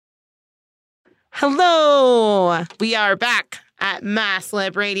Hello! We are back at Mass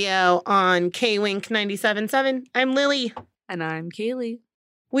Lib Radio on K-Wink 97.7. I'm Lily. And I'm Kaylee.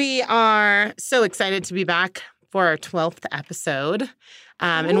 We are so excited to be back for our 12th episode.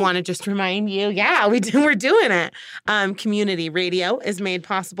 And want to just remind you, we're doing it. Community radio is made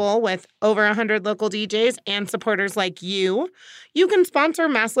possible with over 100 local DJs and supporters like you. You can sponsor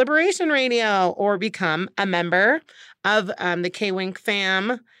Mass Liberation Radio or become a member of the K-Wink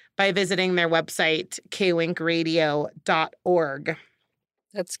fam by visiting their website, kwinkradio.org.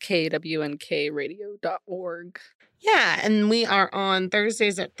 That's KWNKradio.org. Yeah, and we are on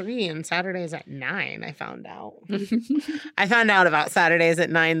Thursdays at 3 and Saturdays at 9, I found out. I found out about Saturdays at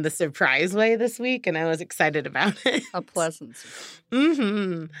 9 the surprise way this week, and I was excited about it. A pleasant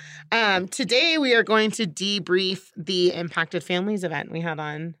surprise. Today we are going to debrief the Impacted Families event we had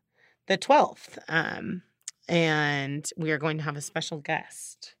on the 12th. And we are going to have a special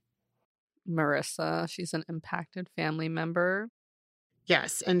guest. Marissa, she's an impacted family member.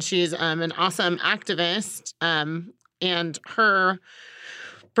 Yes, and she's an awesome activist, and her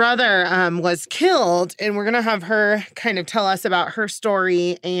brother was killed, and we're going to have her kind of tell us about her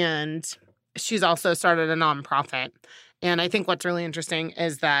story, and she's also started a nonprofit. And I think what's really interesting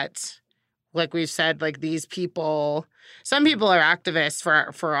is that, like we've said, like these people, some people are activists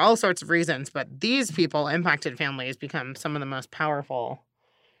for all sorts of reasons, but these people, impacted families, become some of the most powerful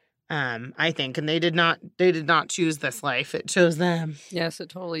I think, and they did not choose this life. It chose them. Yes, it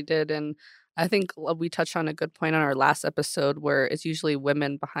totally did. And I think we touched on a good point on our last episode where it's usually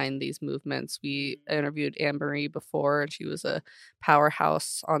women behind these movements. We interviewed Anne-Marie before, and she was a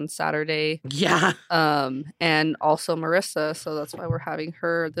powerhouse on Saturday. Yeah. And also Marissa, so that's why we're having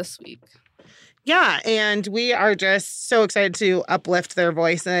her this week. Yeah, and we are just so excited to uplift their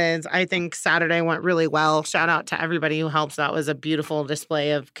voices. I think Saturday went really well. Shout out to everybody who helps. That was a beautiful display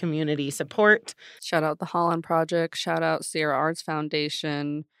of community support. Shout out the Holland Project. Shout out Sierra Arts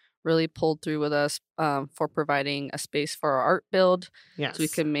Foundation. Really pulled through with us for providing a space for our art build. Yes. So we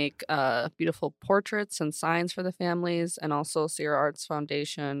can make beautiful portraits and signs for the families. And also Sierra Arts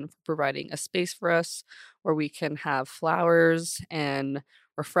Foundation for providing a space for us where we can have flowers and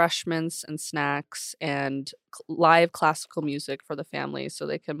refreshments and snacks and live classical music for the families so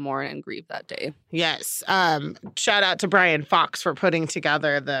they can mourn and grieve that day. Yes. Shout out to Brian Fox for putting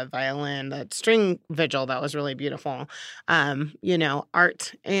together the violin, the string vigil. That was really beautiful.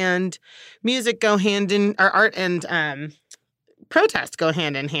 Art and music go hand in, or art and protest go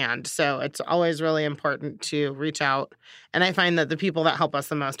hand in hand. So it's always really important to reach out. And I find that the people that help us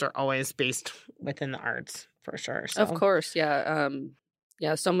the most are always based within the arts, for sure. So. Of course, yeah.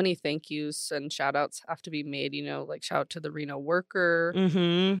 Yeah, so many thank yous and shout outs have to be made, like shout out to the Reno Worker.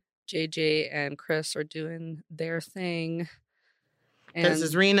 Mm-hmm. JJ and Chris are doing their thing. And This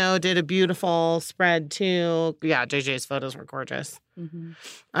is Reno did a beautiful spread too. Yeah, JJ's photos were gorgeous.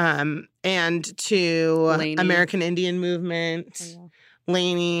 Mm-hmm. And to Lainey. American Indian Movement,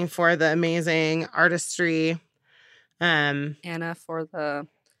 Lainey for the amazing artistry. Anna for the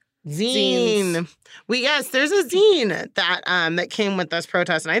zine. There's a zine that came with this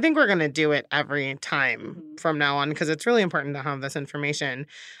protest, and I think we're going to do it every time from now on because it's really important to have this information.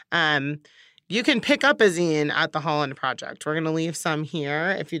 You can pick up a zine at the Holland Project. We're going to leave some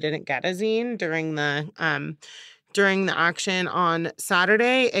here if you didn't get a zine during the action on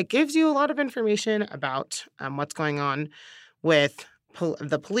Saturday. It gives you a lot of information about what's going on with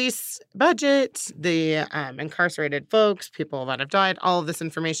the police budget, the incarcerated folks, people that have died, all of this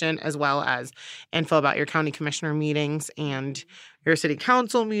information, as well as info about your county commissioner meetings and your city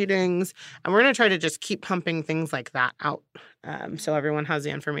council meetings. And we're going to try to just keep pumping things like that out so everyone has the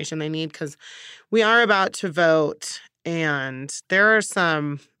information they need because we are about to vote and there are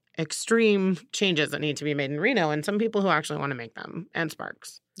some extreme changes that need to be made in Reno and some people who actually want to make them, and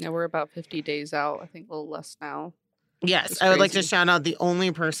Sparks. Yeah, we're about 50 days out, I think a little less now. Yes, I would like to shout out the only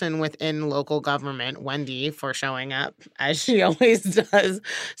person within local government, Wendy, for showing up, as she always does.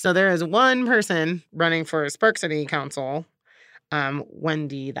 So there is one person running for Spark City Council,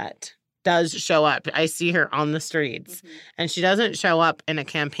 Wendy, that does show up. I see her on the streets, and she doesn't show up in a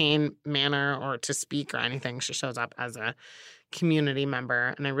campaign manner or to speak or anything. She shows up as a community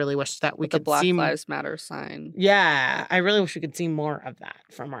member, and I really wish that we could see the Black Lives Matter sign. Yeah, I really wish we could see more of that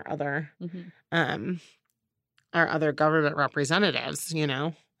from our other government representatives,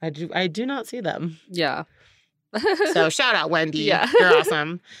 I do not see them. Yeah. So shout out, Wendy. Yeah. You're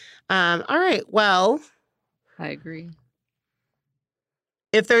awesome. All right. Well, I agree.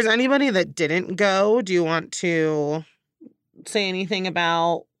 If there's anybody that didn't go, do you want to say anything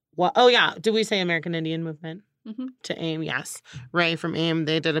about what? Oh, yeah. Did we say American Indian Movement? to AIM. Yes. Ray from AIM,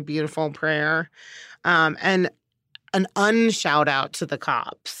 they did a beautiful prayer. And an unshout out to the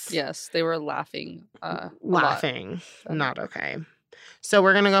cops. Yes, they were laughing. Laughing. Not okay. So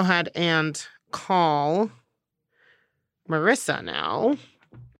we're going to go ahead and call Marissa now.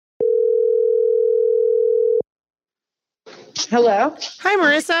 Hello. Hi,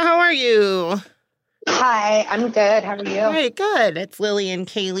 Marissa. How are you? Hi, I'm good. How are you? Hey, good. It's Lily and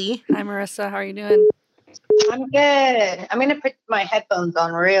Kaylee. Hi, Marissa. How are you doing? I'm good. I'm going to put my headphones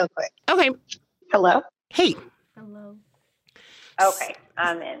on real quick. Okay. Hello? Hey. Hello. Okay,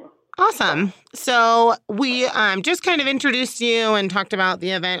 I'm in. Awesome. So we just kind of introduced you and talked about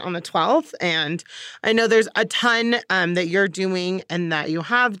the event on the 12th. And I know there's a ton that you're doing and that you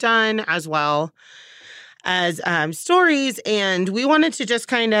have done, as well as stories. And we wanted to just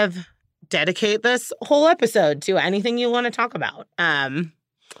kind of dedicate this whole episode to anything you want to talk about.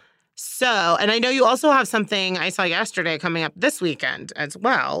 So, and I know you also have something I saw yesterday coming up this weekend as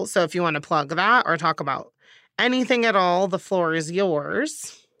well. So if you want to plug that or talk about anything at all, the floor is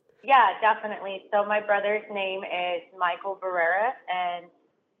yours. Yeah, definitely. So my brother's name is Michael Barrera, and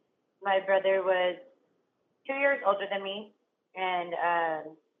my brother was 2 years older than me. And,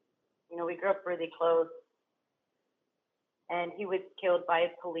 we grew up really close. And he was killed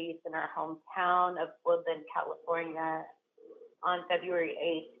by police in our hometown of Woodland, California on February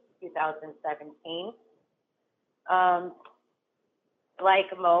 8th, 2017.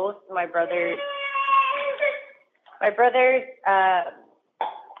 Like most, my brothers, it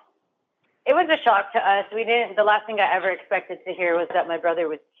was a shock to us. The last thing I ever expected to hear was that my brother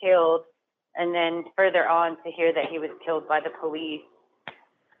was killed, and then further on to hear that he was killed by the police.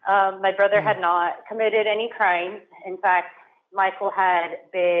 My brother had not committed any crimes. In fact, Michael had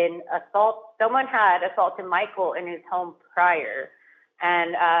been someone had assaulted Michael in his home prior.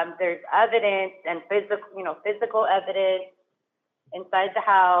 And there's evidence and physical evidence inside the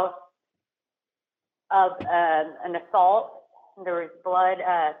house of an assault. There was blood,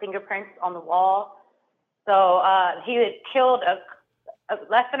 fingerprints on the wall. So he was killed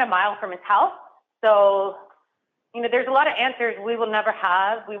less than a mile from his house. So, there's a lot of answers we will never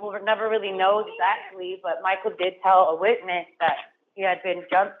have. We will never really know exactly, but Michael did tell a witness that he had been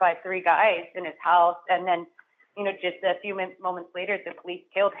jumped by 3 guys in his house. And then, just a few moments later, the police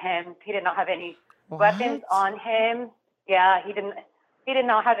killed him. He did not have any weapons on him. Yeah, he did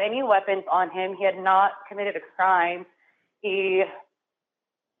not have any weapons on him. He had not committed a crime.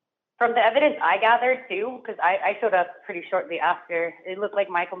 From the evidence I gathered too, because I showed up pretty shortly after, it looked like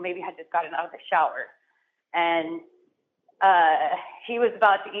Michael maybe had just gotten out of the shower. And he was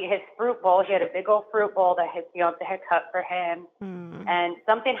about to eat his fruit bowl. He had a big old fruit bowl that his fiance had cut for him. And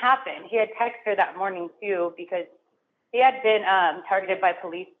something happened. He had texted her that morning too, because he had been targeted by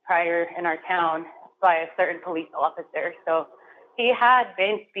police prior in our town by a certain police officer. So he had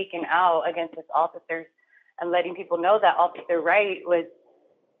been speaking out against his officers and letting people know that Officer Wright was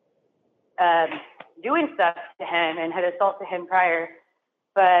doing stuff to him and had assaulted him prior.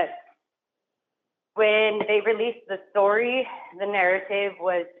 But when they released the story, the narrative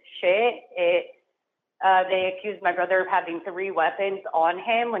was shit. They accused my brother of having 3 weapons on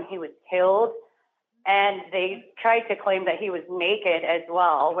him when he was killed. And they tried to claim that he was naked as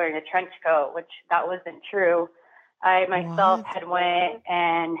well, wearing a trench coat, which that wasn't true. I myself had went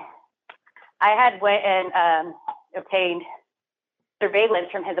and obtained surveillance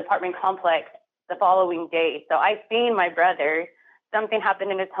from his apartment complex the following day. So I seen my brother. Something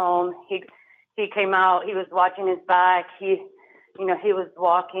happened in his home. He came out. He was watching his back. He was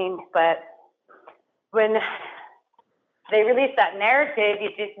walking. But when they released that narrative,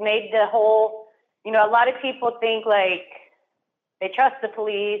 it just made the whole, a lot of people think like they trust the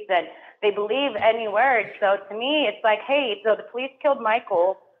police and they believe any word. So to me, it's like, hey, so the police killed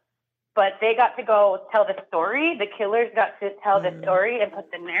Michael, but they got to go tell the story. The killers got to tell the story and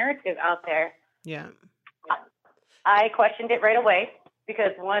put the narrative out there. Yeah. I questioned it right away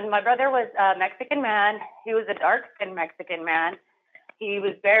because my brother was a Mexican man. He was a dark-skinned Mexican man. He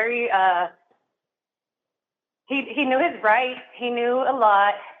was very, he knew his rights. He knew a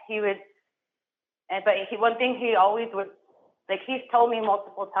lot. One thing he always would, like he's told me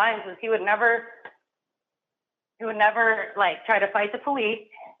multiple times, was he would never like try to fight the police.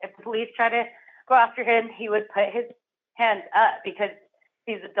 If the police try to go after him, he would put his hands up because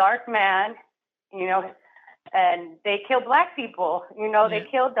he's a dark man, and they kill black people, they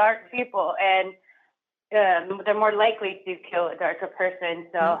kill dark people, and they're more likely to kill a darker person.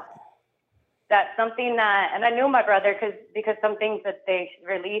 So that's something that, and I knew my brother because some things that they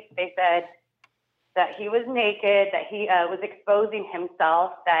released, they said that he was naked, that he was exposing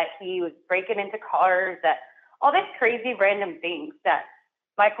himself, that he was breaking into cars, that all these crazy random things that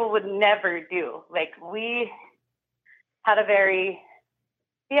Michael would never do. Like, we had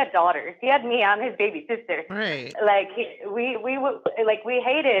he had daughters. He had me. I'm his baby sister. Right. Like, we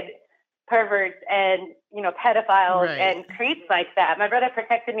hated perverts and, pedophiles Right. and creeps like that. My brother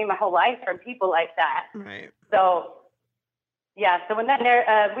protected me my whole life from people like that. Right. So, yeah. So when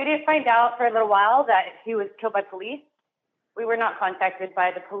we didn't find out for a little while that he was killed by police. We were not contacted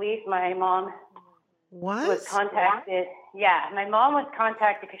by the police. My mom was contacted. Yeah, my mom was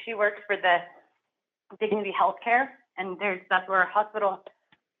contacted because she works for the Dignity Healthcare, and that's where hospital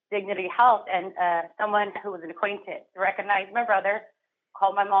Dignity Health, and someone who was an acquaintance recognized my brother,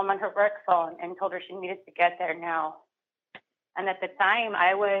 called my mom on her work phone and told her she needed to get there now. And at the time,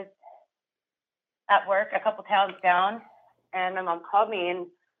 I was at work a couple towns down, and my mom called me, and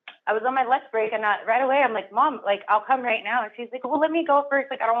I was on my lunch break, and right away I'm like, Mom, like, I'll come right now. And she's like, well, let me go first.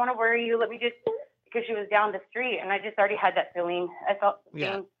 Like, I don't want to worry you. Let me just, because she was down the street, and I just already had that feeling. I felt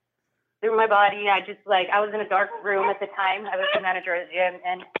the through my body. I was in a dark room at the time. I was the manager at the gym,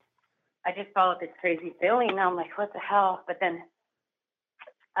 and I just felt this crazy feeling. And I'm like, what the hell? But then,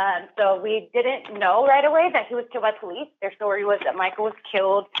 so we didn't know right away that he was killed by police. Their story was that Michael was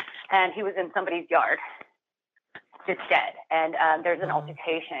killed, and he was in somebody's yard, just dead. And there's an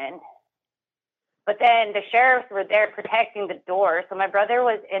altercation. But then the sheriffs were there protecting the door. So my brother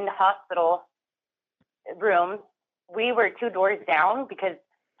was in the hospital room. We were 2 doors down because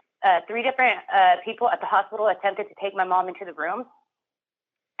 3 different people at the hospital attempted to take my mom into the room,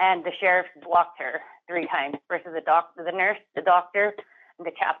 and the sheriff blocked her 3 times versus the nurse, the doctor, and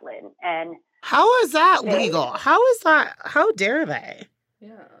the chaplain. And how is that legal? How is that? How dare they?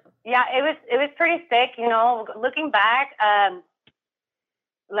 Yeah, it was pretty sick, looking back. I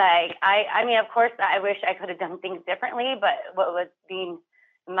mean, of course, I wish I could have done things differently, but what was being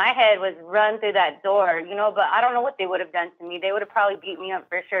in my head was run through that door, but I don't know what they would have done to me. They would have probably beat me up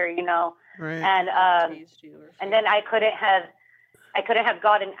for sure, Right. And then I couldn't have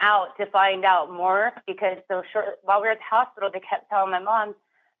gotten out to find out more, because while we were at the hospital, they kept telling my mom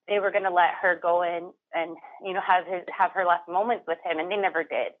they were going to let her go in and, have her last moments with him, and they never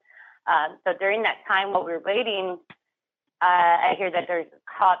did. So during that time while we were waiting, I hear that there's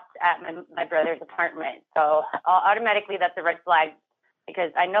cops at my brother's apartment. So automatically that's a red flag,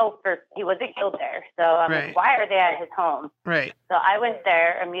 because I know he wasn't killed there. So I'm like, why are they at his home? Right. So I went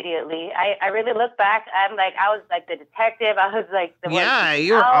there immediately. I really look back. I was like the detective. I was like the one. Yeah,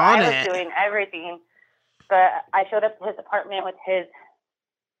 you were on it. I was doing everything. But I showed up to his apartment with his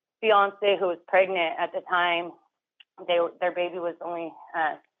fiance, who was pregnant at the time. Their baby was only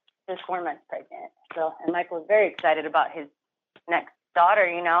just 4 months pregnant. So, and Michael was very excited about his next daughter,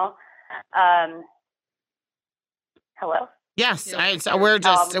 Hello? Yes, we're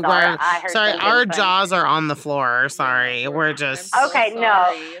just, sorry, our jaws are on the floor. Sorry, we're just. Okay,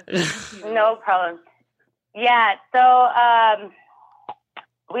 no, no problem. Yeah, so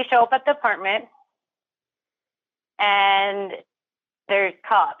we show up at the apartment, and there's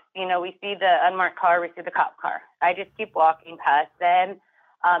cops. We see the unmarked car, we see the cop car. I just keep walking past them.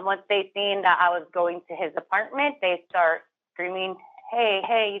 Once they seen that I was going to his apartment, they start screaming,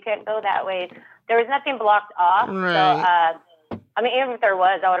 hey, you can't go that way. There was nothing blocked off. Right. So, even if there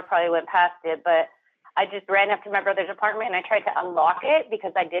was, I would have probably went past it. But I just ran up to my brother's apartment, and I tried to unlock it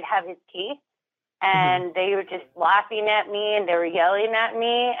because I did have his key. And they were just laughing at me, and they were yelling at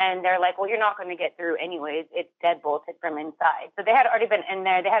me. And they're like, well, you're not going to get through anyways. It's deadbolted from inside. So they had already been in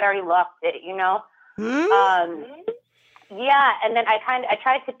there. They had already locked it, Yeah, and then I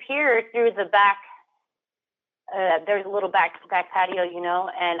tried to peer through the back. There's a little back patio,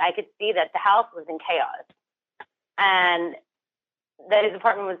 and I could see that the house was in chaos, and that his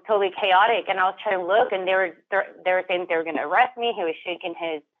apartment was totally chaotic. And I was trying to look, and they were saying they were going to arrest me. He was shaking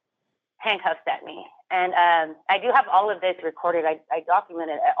his handcuffs at me, and I do have all of this recorded. I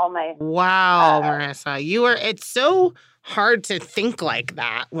documented all my. Wow, Marissa, it's so hard to think like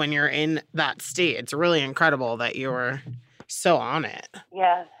that when you're in that state. It's really incredible that you were so on it.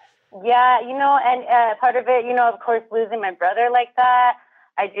 Yeah, and part of it, of course, losing my brother like that,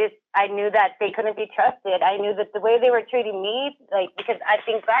 I knew that they couldn't be trusted. I knew that the way they were treating me, because I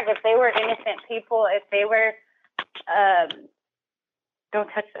think back, if they were innocent people, if they were, don't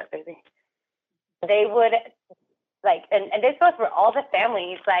touch that, baby. They would, and this goes for all the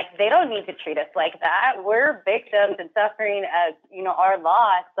families, they don't need to treat us like that. We're victims and suffering as, our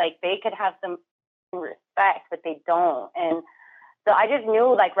loss. They could have some respect, but they don't. And so I just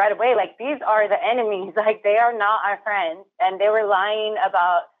knew, right away, these are the enemies. They are not our friends. And they were lying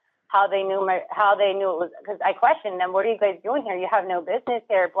about how they knew it was, because I questioned them, what are you guys doing here? You have no business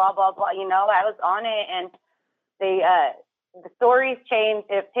here, blah, blah, blah. I was on it, and the stories changed.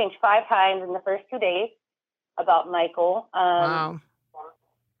 It changed 5 times in the first 2 days about Michael. Wow.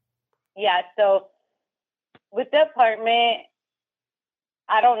 Yeah, so with the apartment,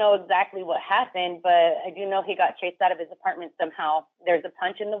 I don't know exactly what happened, but I do know he got chased out of his apartment somehow. There's a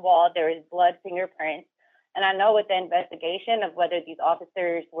punch in the wall. There is blood fingerprints. And I know with the investigation of whether these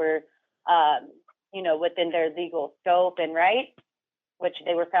officers were, within their legal scope and rights, which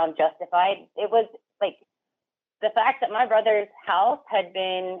they were found justified, it was like the fact that my brother's house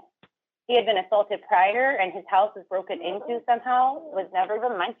he had been assaulted prior and his house was broken into somehow was never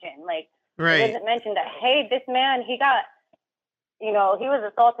even mentioned. Like, Right. it wasn't mentioned that, hey, this man, he was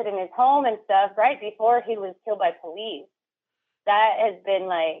assaulted in his home and stuff right before he was killed by police. That has been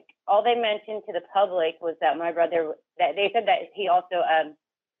like, all they mentioned to the public was that my brother, that they said that he also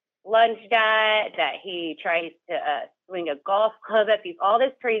lunged at, that he tries to swing a golf club at these, all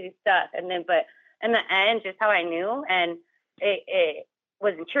this crazy stuff. And then, but in the end, just how I knew, and it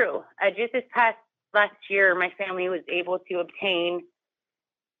wasn't true. This past last year, my family was able to obtain,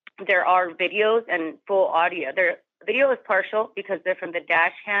 there are videos and full audio. Their video is partial because they're from the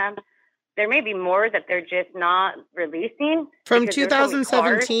dash cam. There may be more that they're just not releasing. From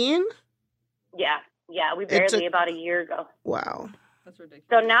 2017? Yeah, about a year ago. Wow. That's ridiculous.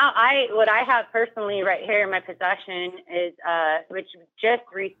 So now what I have personally right here in my possession is, which just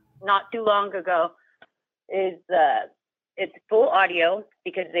not too long ago, is it's full audio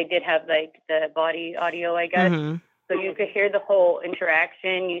because they did have like the body audio, I guess. Mm-hmm. So you could hear the whole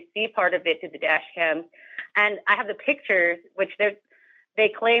interaction. You see part of it through the dash cam. And I have the pictures, which they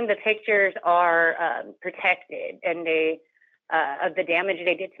claim the pictures are protected, and they of the damage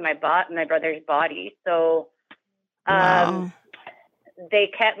they did to my brother's body. So Wow. they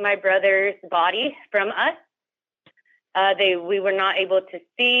kept my brother's body from us. We were not able to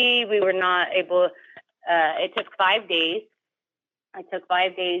see. We were not able. It took 5 days. I took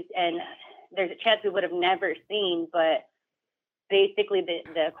 5 days, and there's a chance we would have never seen. But basically,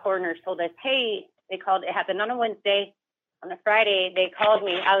 the coroners told us, hey, they called. It happened on a Wednesday. On a Friday, they called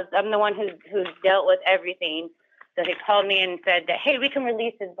me. I'm the one who's dealt with everything. So they called me and said that, hey, we can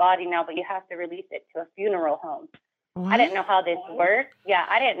release his body now, but you have to release it to a funeral home. What? I didn't know how this worked. Yeah,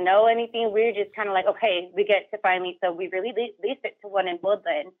 I didn't know anything. We were just kind of like, okay, we get to finally, so we released it to one in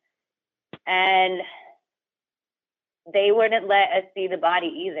Woodland. And they wouldn't let us see the body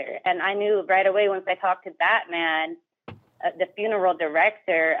either. And I knew right away once I talked to that man, the funeral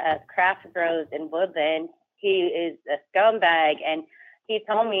director of Craft Bros in Woodland, he is a scumbag. And he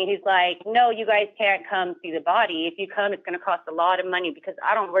told me, he's like, no, you guys can't come see the body. If you come, it's going to cost a lot of money because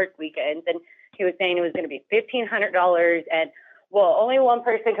I don't work weekends. And he was saying it was going to be $1,500. And, well, only one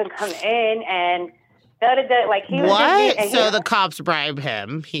person can come in. And like he was what? And so the cops bribe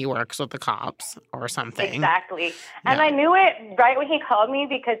him. He works with the cops or something. Exactly. And I knew it right when he called me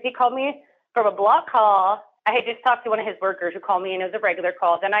because he called me from a block call. I had just talked to one of his workers who called me, and it was a regular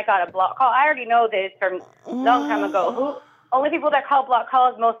call. Then I got a block call. I already know this from a long time ago. Only people that call block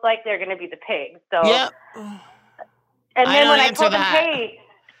calls most likely are going to be the pigs. So. Yep. And then when I told him, hey,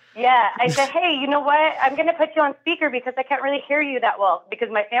 I said, hey, you know what? I'm going to put you on speaker because I can't really hear you that well because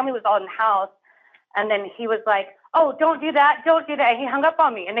my family was all in the house. And then he was like, oh, don't do that. Don't do that. And he hung up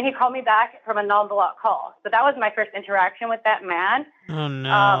on me. And then he called me back from a non-block call. So that was my first interaction with that man. Oh,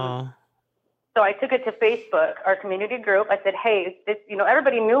 no. So I took it to Facebook, our community group. I said, hey, this,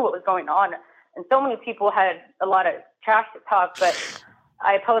 everybody knew what was going on. And so many people had a lot of trash to talk. But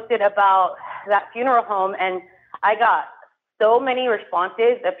I posted about that funeral home, and I got so many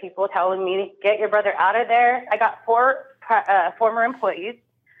responses of people telling me, get your brother out of there. I got 4 former employees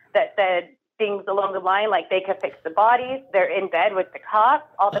that said, things along the line, like they could fix the bodies. They're in bed with the cops.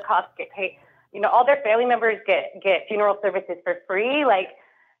 All the cops get paid. All their family members get funeral services for free. Like,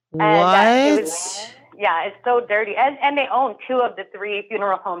 and it's so dirty. And they own 2 of the 3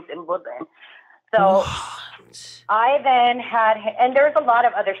 funeral homes in Woodland. So I then had, and there's a lot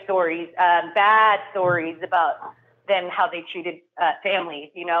of other stories, bad stories about them, how they treated families,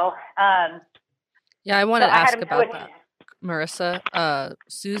 Yeah, I want to ask about that. Marissa,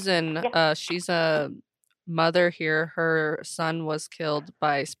 Susan, she's a mother here. Her son was killed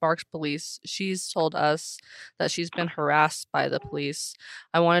by Sparks police. She's told us that she's been harassed by the police.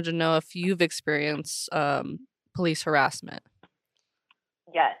 I wanted to know if you've experienced police harassment.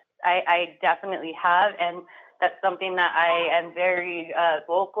 Yes, I definitely have. And that's something that I am very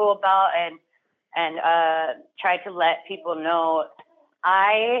vocal about and try to let people know.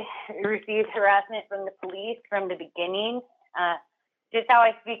 I received harassment from the police from the beginning. Just how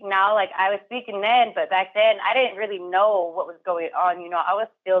I speak now, like I was speaking then, but back then I didn't really know what was going on. I was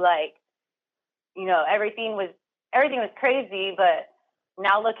still like, everything was everything was crazy, but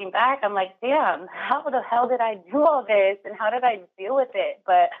now looking back, I'm like, damn, how the hell did I do all this? And how did I deal with it?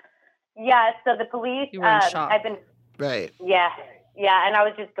 But yeah, so the police, You were in shock. I've been, Right. yeah. And I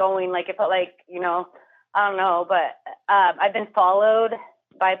was just going, like, it felt like, I don't know, but I've been followed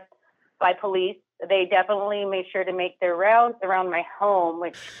by police. They definitely made sure to make their rounds around my home,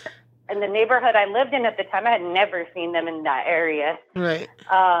 which in the neighborhood I lived in at the time, I had never seen them in that area. Right.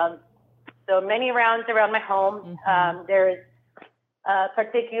 So many rounds around my home. There's a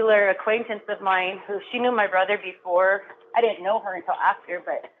particular acquaintance of mine she knew my brother before. I didn't know her until after,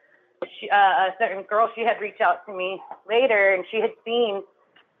 but a certain girl, she had reached out to me later, and she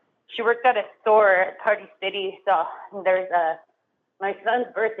worked at a store at Party City. So there's my son's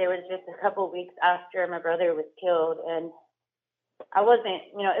birthday was just a couple of weeks after my brother was killed, and I wasn't,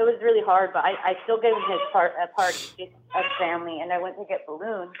 it was really hard, but I still gave him a party just as family, and I went to get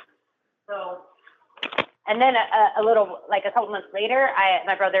balloons. So, and then a couple months later,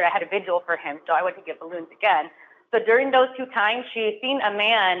 my brother, I had a vigil for him, so I went to get balloons again. So during those 2 times, she had seen a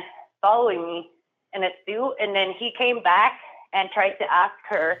man following me in a suit, and then he came back and tried to ask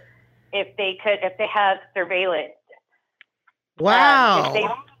her if they have surveillance. Wow.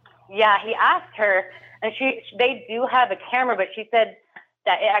 He asked her, and they do have a camera, but she said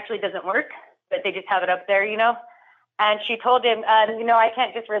that it actually doesn't work, but they just have it up there, And she told him, I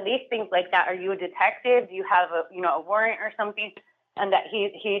can't just release things like that. Are you a detective? Do you have a warrant or something? And that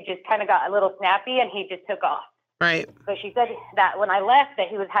he just kind of got a little snappy, and he just took off. Right. So she said that when I left, that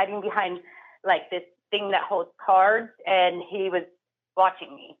he was hiding behind like this thing that holds cards, and he was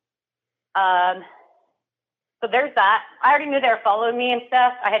watching me. So there's that. I already knew they were following me and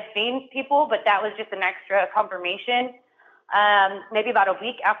stuff. I had seen people, but that was just an extra confirmation. Maybe about a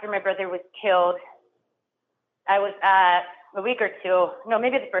week after my brother was killed, I was at maybe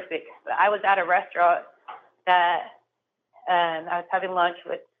the first week, but I was at a restaurant that I was having lunch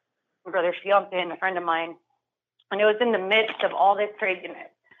with my brother's fiance and a friend of mine. And it was in the midst of all this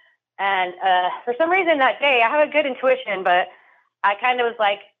craziness. And for some reason that day, I have a good intuition, but I kind of was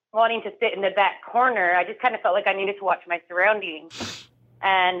like wanting to sit in the back corner. I just kind of felt like I needed to watch my surroundings.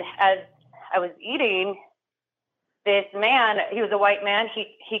 And as I was eating, this man, he was a white man,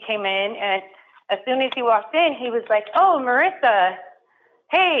 he came in, and as soon as he walked in, he was like, "Oh, Marissa,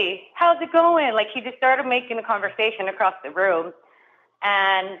 hey, how's it going?" Like, he just started making a conversation across the room.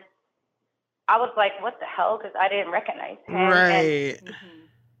 And I was like, what the hell? Because I didn't recognize him. Right.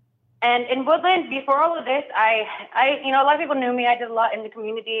 And in Woodland, before all of this, I a lot of people knew me. I did a lot in the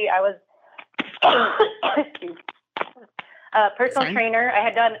community. I was a personal trainer. I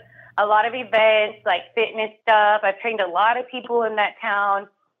had done a lot of events, like fitness stuff. I've trained a lot of people in that town.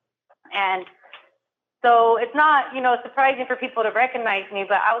 And so it's not, surprising for people to recognize me,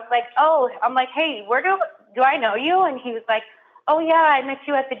 but I was like, I'm like, hey, where do I know you? And he was like, oh yeah, I met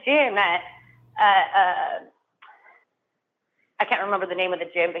you at the gym at, I can't remember the name of the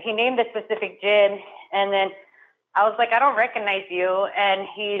gym, but he named a specific gym. And then I was like, I don't recognize you. And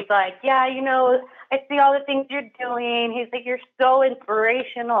he's like, yeah, I see all the things you're doing. He's like, you're so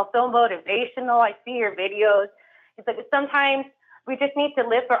inspirational, so motivational. I see your videos. He's like, sometimes we just need to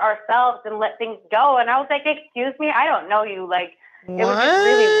live for ourselves and let things go. And I was like, excuse me, I don't know you. Like, it was just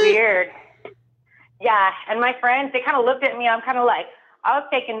really weird. Yeah. And my friends, they kind of looked at me. I'm kind of like, I was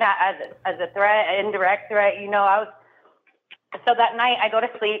taking that as a threat, an indirect threat. So that night I go to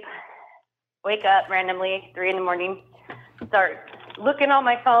sleep, wake up randomly, 3 a.m, start looking on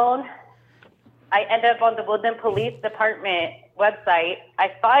my phone. I end up on the Woodland Police Department website.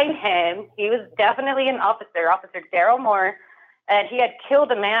 I find him. He was definitely an officer, Officer Daryl Moore, and he had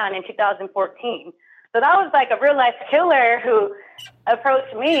killed a man in 2014. So that was like a real life killer who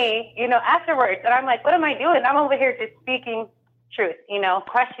approached me, afterwards. And I'm like, what am I doing? I'm over here just speaking truth,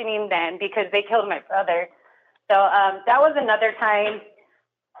 questioning them because they killed my brother. So that was another time.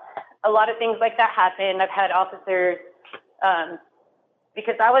 A lot of things like that happened. I've had officers,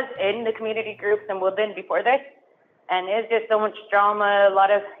 because I was in the community groups in Woodland before this, and it's just so much drama. A lot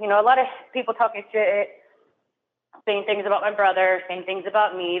of people talking shit, saying things about my brother, saying things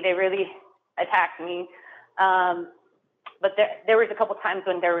about me. They really attacked me. But there was a couple times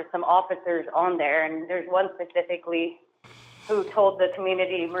when there were some officers on there, and there's one specifically who told the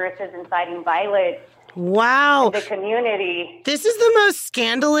community Marissa's inciting violence. Wow. In the community. This is the most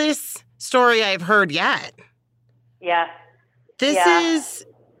scandalous story I've heard yet. Yeah. This is,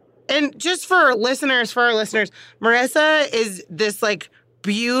 and just for our listeners, Marissa is this like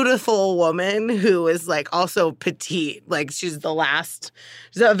beautiful woman who is like also petite. Like she's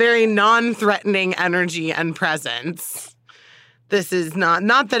a very non-threatening energy and presence. this is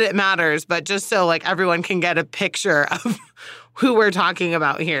not that it matters, but just so like everyone can get a picture of who we're talking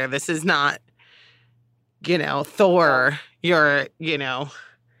about here. This is not, Thor. You're,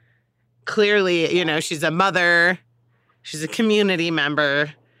 clearly, she's a mother. She's a community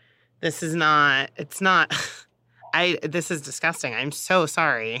member. This is not, this is disgusting. I'm so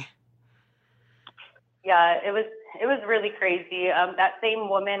sorry. Yeah, it was really crazy. That same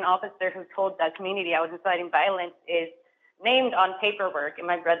woman officer who told the community I was inciting violence is named on paperwork in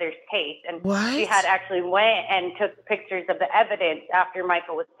my brother's case. And What? she had actually went and took pictures of the evidence after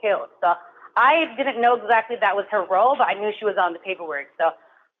Michael was killed. So I didn't know exactly that was her role, but I knew she was on the paperwork. So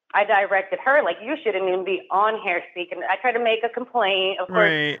I directed her, like, you shouldn't even be on here speaking. I tried to make a complaint. Of course,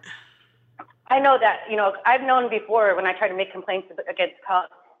 Right. I know that, I've known before when I try to make complaints against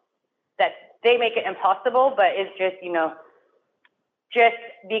cops that they make it impossible, but it's just, just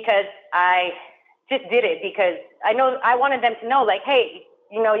because I just did it because I know I wanted them to know, like, hey,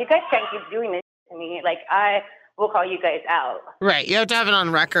 you guys can't keep doing this to me. Like, I will call you guys out. Right. You have to have it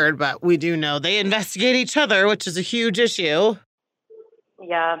on record, but we do know they investigate each other, which is a huge issue.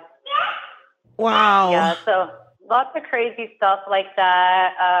 Yeah. Wow. Yeah. So lots of crazy stuff like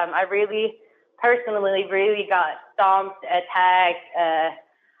that. I really personally really got stomped, attacked,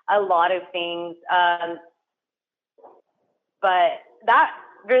 a lot of things. But that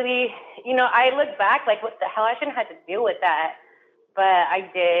really, I look back like, what the hell? I shouldn't have to deal with that. But I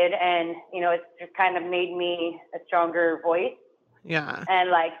did. And, it's just kind of made me a stronger voice. Yeah.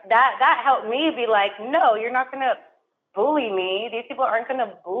 And like that helped me be like, no, you're not going to bully me. These people aren't going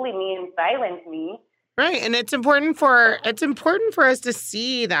to bully me and silence me. Right. And it's important for us to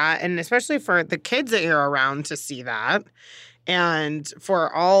see that, and especially for the kids that you're around to see that. And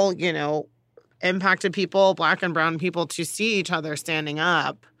for all, impacted people, Black and brown people, to see each other standing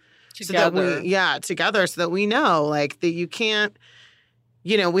up Together. together so that we know, like, that you can't,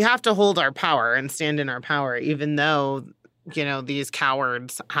 we have to hold our power and stand in our power, even though, these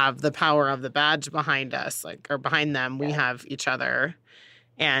cowards have the power of the badge behind us, like, or behind them. We have each other,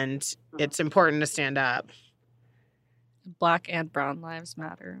 and it's important to stand up. Black and brown lives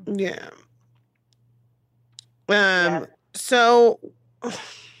matter. Yeah. Yeah. So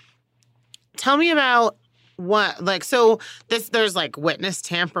tell me about there's like witness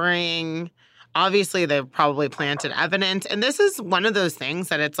tampering. Obviously, they've probably planted evidence. And this is one of those things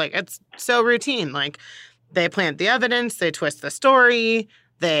that it's so routine. Like, they plant the evidence, they twist the story,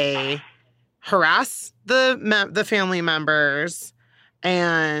 they harass the family members,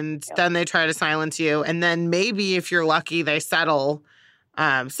 and then they try to silence you. And then maybe if you're lucky, they settle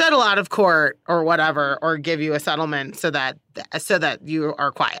out of court or whatever, or give you a settlement so that you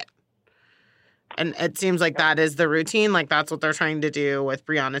are quiet. And it seems like that is the routine. Like, that's what they're trying to do with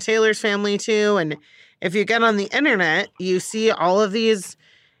Breonna Taylor's family too. And if you get on the internet, you see all of these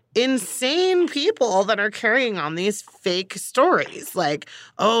insane people that are carrying on these fake stories. Like,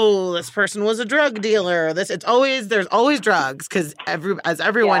 oh, this person was a drug dealer. There's always drugs, because as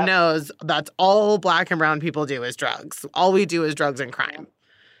everyone knows, that's all Black and brown people do is drugs. All we do is drugs and crime.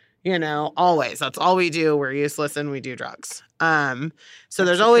 Always. That's all we do. We're useless and we do drugs. So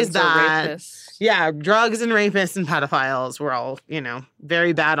there's always that. Yeah, drugs and rapists and pedophiles. We're all,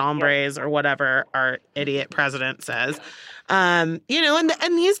 very bad hombres or whatever our idiot president says. And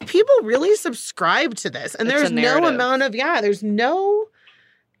these people really subscribe to this. And there's no amount of, there's no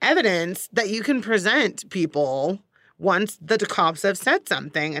evidence that you can present people once the cops have said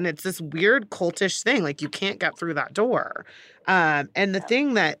something. And it's this weird cultish thing. Like, you can't get through that door. And the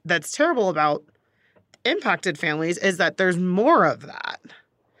thing that's terrible about impacted families is that there's more of that.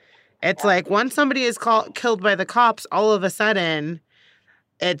 It's like, once somebody is killed by the cops, all of a sudden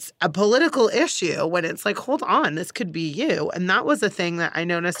it's a political issue, when it's like, hold on, this could be you. And that was a thing that I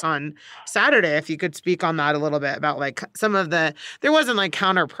noticed on Saturday. If you could speak on that a little bit, about like some of there wasn't like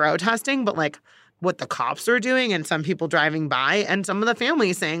counter protesting, but like what the cops were doing, and some people driving by, and some of the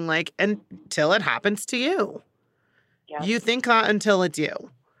families saying, like, until it happens to you. Yeah. You think that until it's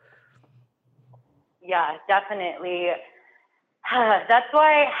you. Yeah, definitely. That's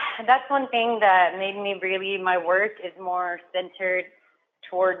one thing that made me really, my work is more centered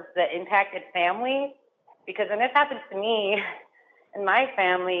towards the impacted family, because when this happens to me and my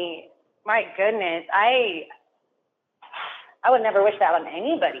family, my goodness, I would never wish that on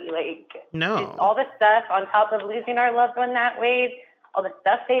anybody. Like, no, all the stuff on top of losing our loved one that way, all the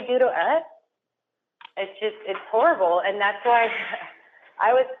stuff they do to us, it's horrible. And that's why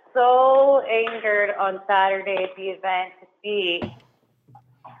I was so angered on Saturday at the event to see,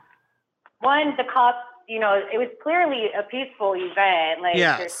 one, the cops, it was clearly a peaceful event. Like,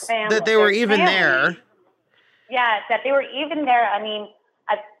 yes, that they were even there. that they were even there. I mean,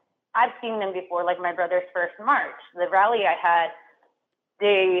 I've seen them before, like my brother's first march, the rally I had.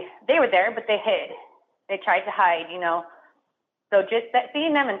 They were there, but they hid. They tried to hide, you know. So just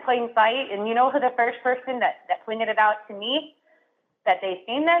seeing them in plain sight, and you know who the first person that pointed it out to me that they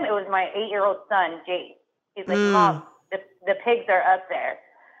seen them? It was my 8-year-old son, Jake. He's like, Mom, the pigs are up there.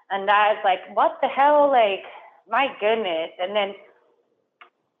 And I was like, what the hell? Like, my goodness. And then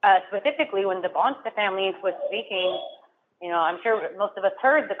specifically when the Bonsta family was speaking, you know, I'm sure most of us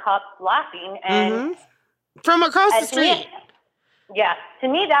heard the cops laughing. And from across the street. To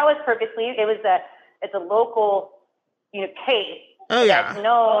me, that was purposely. It's a local, you know, case. Oh, yeah. That's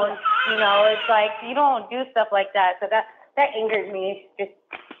known, you know, it's like, you don't do stuff like that. So that angered me, just,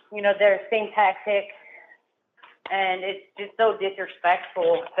 you know, their same tactic. And it's just so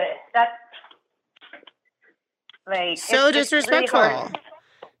disrespectful. But that's, like... So disrespectful. Really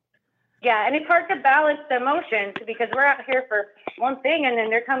yeah, and it's hard to balance the emotions because we're out here for one thing and then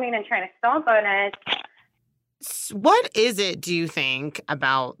they're coming and trying to stomp on us. What is it, do you think,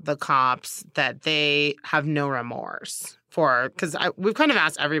 about the cops that they have no remorse for? Because we've kind of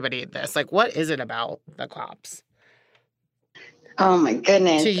asked everybody this. Like, what is it about the cops? Oh, my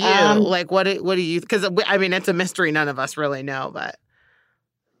goodness. To you, like, what do you... Because, I mean, it's a mystery none of us really know, but...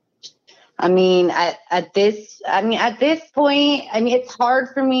 I mean, at this point, I mean, it's hard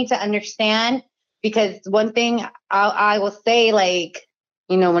for me to understand because one thing I will say, like,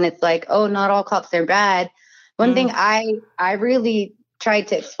 you know, when it's like, oh, not all cops are bad. One thing I really tried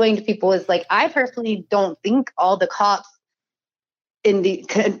to explain to people is like, I personally don't think all the cops in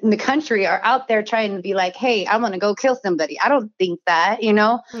the country are out there trying to be like, hey, I want to go kill somebody. I don't think that, you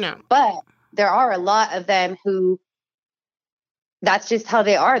know, no. But there are a lot of them who that's just how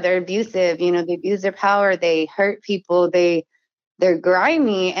they are. They're abusive, you know, they abuse their power. They hurt people. They're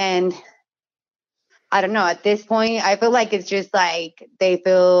grimy. And I don't know, at this point, I feel like it's just like they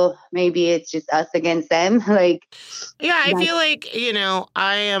feel maybe it's just us against them. Like, yeah, I feel like, you know,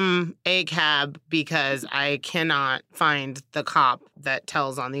 I am a cab because I cannot find the cop that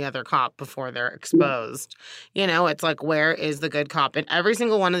tells on the other cop before they're exposed. You know, it's like, where is the good cop? In every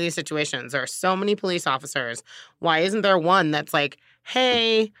single one of these situations, there are so many police officers. Why isn't there one that's like,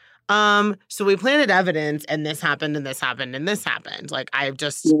 hey, so we planted evidence and this happened and this happened and this happened. Like I've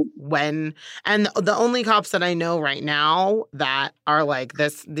just and the only cops that I know right now that are like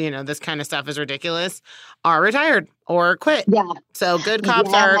this, you know, this kind of stuff is ridiculous are retired or quit. Yeah. So good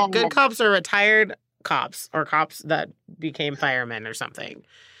cops are retired cops or cops that became firemen or something.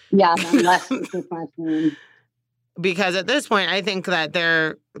 Yeah. Because at this point, I think that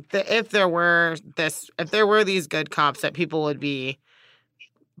if there were these good cops that people would be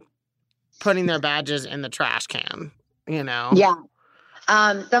putting their badges in the trash can, you know? Yeah.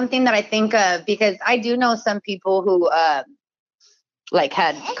 Something that I think of, because I do know some people who, like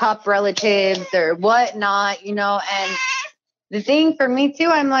had cop relatives or whatnot, you know, and the thing for me too,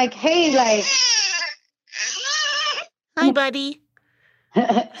 I'm like, hey, like. Hi, buddy.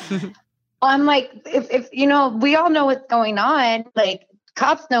 I'm like, if, you know, we all know what's going on, like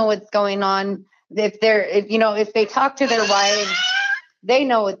cops know what's going on. If they talk to their wives, they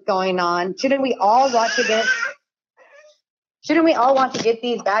know what's going on. Shouldn't we all want to get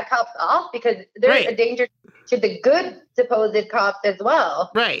these bad cops off? Because there's a danger to the good supposed cops as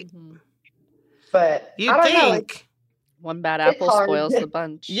well. Right. But you I don't know. One bad apple spoils the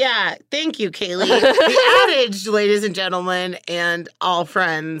bunch. Yeah. Thank you, Kaylee. The adage, ladies and gentlemen, and all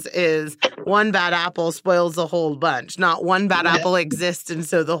friends, is one bad apple spoils the whole bunch. Not one bad apple exists, and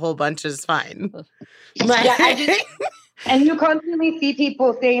so the whole bunch is fine. And you constantly see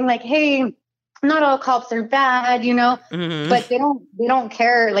people saying like, hey, not all cops are bad, you know, but they don't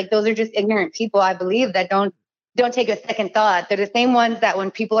care. Like those are just ignorant people, I believe, that don't take a second thought. They're the same ones that when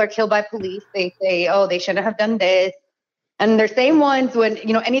people are killed by police, they say, oh, they shouldn't have done this. And they're same ones when,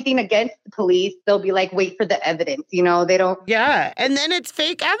 you know, anything against the police, they'll be like, wait for the evidence, you know, they don't. Yeah. And then it's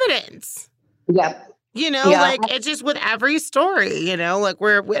fake evidence. Yep. You know, like it's just with every story, you know, like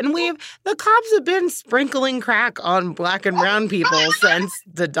the cops have been sprinkling crack on black and brown people since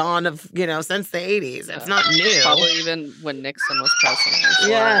the dawn of, you know, since the 80s. It's not new. Probably even when Nixon was president.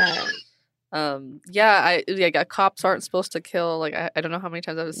 Yeah. Cops aren't supposed to kill. Like, I don't know how many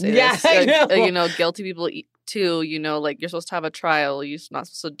times I would say this. I know. You know, guilty people too, you know, like you're supposed to have a trial. You're not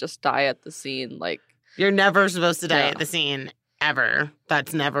supposed to just die at the scene. Like, you're never supposed to die at the scene. Ever.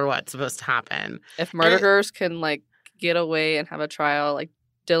 That's never what's supposed to happen. If murderers can like get away and have a trial, like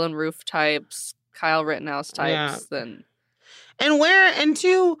Dylan Roof types, Kyle Rittenhouse types, then. And where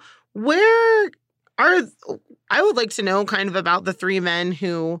are, I would like to know kind of about the three men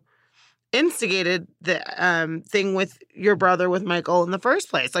who instigated the thing with your brother with Michael in the first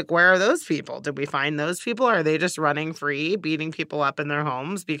place. Like, where are those people? Did we find those people? Are they just running free, beating people up in their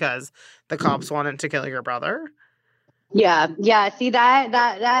homes because the cops wanted to kill your brother? Yeah. See,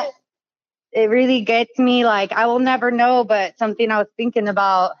 that it really gets me. Like, I will never know, but something I was thinking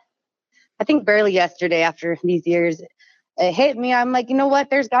about, I think barely yesterday after these years, it hit me. I'm like, you know what?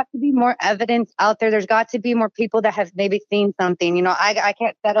 There's got to be more evidence out there. There's got to be more people that have maybe seen something. You know, I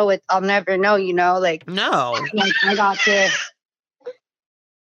can't settle with I'll never know, you know, like, No. like I got to,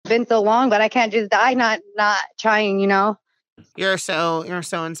 been so long, but I can't just die not trying, you know. You're so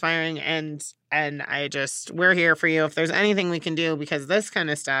inspiring, and we're here for you if there's anything we can do, because this kind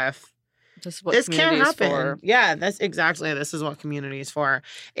of stuff, this can't happen. For. Yeah, this is what community is for.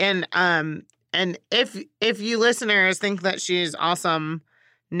 And if you listeners think that she's awesome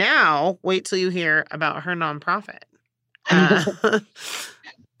now, wait till you hear about her nonprofit.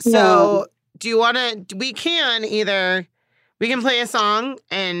 So do you want to, we can play a song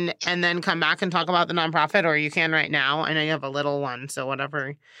and then come back and talk about the nonprofit, or you can right now. I know you have a little one, so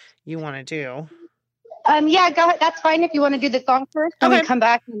whatever you want to do. Yeah, go ahead. That's fine if you want to do the song first. Okay. And we come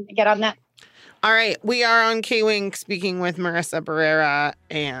back and get on that. All right. We are on K-Wink speaking with Marissa Barrera,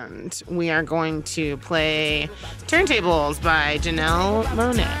 and we are going to play Turntables by Janelle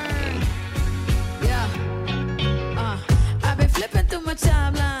Monáe. Yeah. I've been flipping through my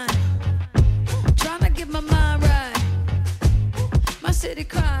timeline, trying to get my mind right. My city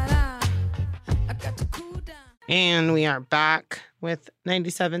crying out. I got to cool down. And we are back with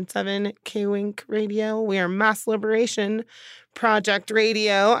 97.7 K-Wink Radio. We are Mass Liberation Project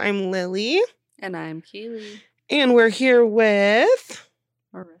Radio. I'm Lily. And I'm Keely. And we're here with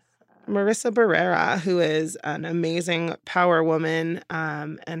Marissa Barrera, who is an amazing power woman,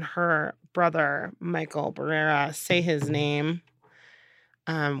 and her brother, Michael Barrera, say his name,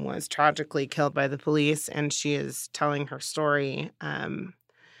 was tragically killed by the police, and she is telling her story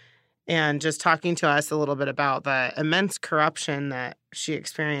and just talking to us a little bit about the immense corruption that she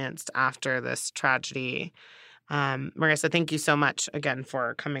experienced after this tragedy. Marissa, thank you so much again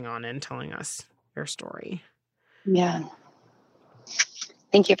for coming on and telling us your story. Yeah.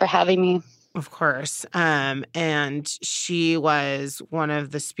 Thank you for having me. Of course. And she was one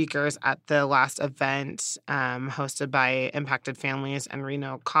of the speakers at the last event hosted by Impacted Families and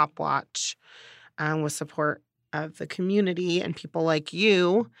Reno Cop Watch with support of the community and people like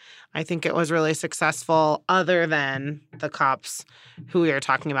you. I think it was really successful, other than the cops who we were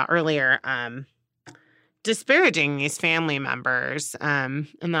talking about earlier, disparaging these family members. And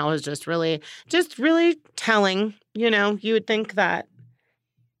that was just really telling. You know, you would think that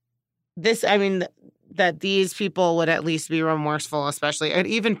that these people would at least be remorseful, especially, or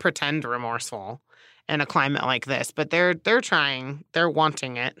even pretend remorseful in a climate like this. But they're trying, they're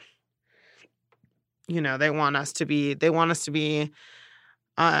wanting it. You know, they want us to be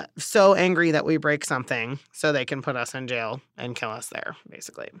so angry that we break something so they can put us in jail and kill us there,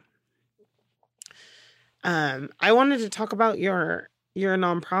 basically. I wanted to talk about your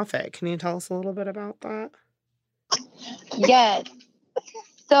nonprofit. Can you tell us a little bit about that? Yes.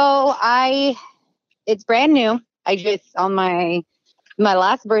 So it's brand new. I just, on my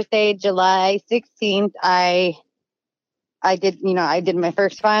last birthday, July 16th, I did my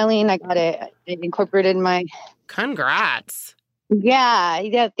first filing. I got it incorporated in my. Congrats.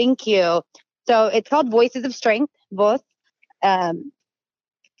 Yeah. Thank you. So it's called Voices of Strength, both. And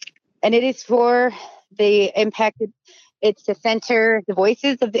it is for the impacted. It's to center the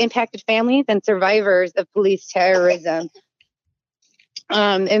voices of the impacted families and survivors of police terrorism.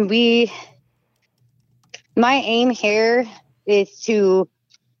 And my aim here is to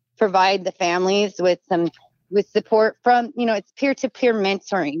provide the families with support from, it's peer-to-peer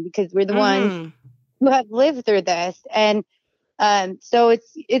mentoring, because we're the ones who have lived through this. And so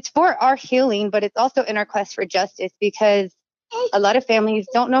it's for our healing, but it's also in our quest for justice, because a lot of families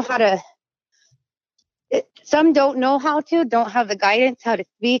don't know how to. Some don't know don't have the guidance how to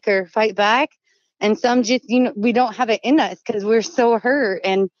speak or fight back. And some just, we don't have it in us because we're so hurt,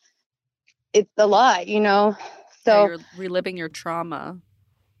 and it's a lot, So yeah, you're reliving your trauma.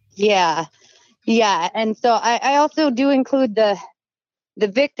 Yeah. Yeah. And so I also do include the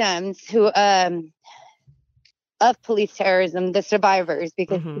victims who, of police terrorism, the survivors,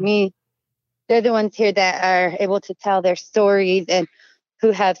 because to me, they're the ones here that are able to tell their stories and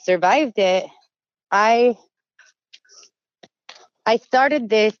who have survived it. I started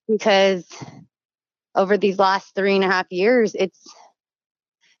this because over these last 3.5 years, it's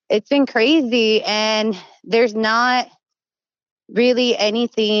been crazy, and there's not really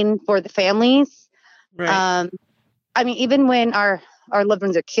anything for the families. Right. Even when our our loved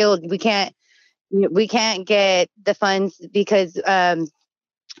ones are killed, we can't get the funds because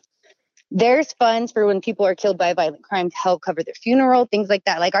there's funds for when people are killed by violent crime to help cover their funeral, things like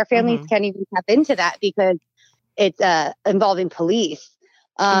that. Like our families can't even tap into that because it's involving police.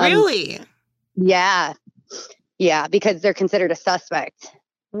 Really? Yeah. Yeah, because they're considered a suspect.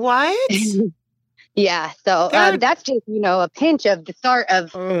 What? Yeah. So that's just, a pinch of the start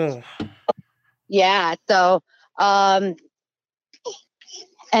of. Yeah. So, and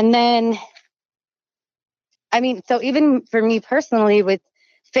then, so even for me personally with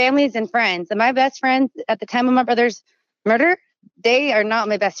families and friends, and my best friends at the time of my brother's murder, they are not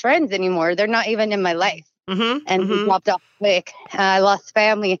my best friends anymore. They're not even in my life. And we dropped off quick. I lost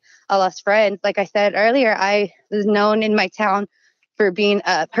family. I lost friends. Like I said earlier, I was known in my town for being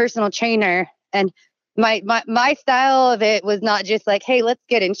a personal trainer. And my style of it was not just like, hey, let's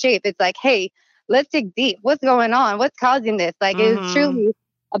get in shape. It's like, hey, let's dig deep. What's going on? What's causing this? Like, it was truly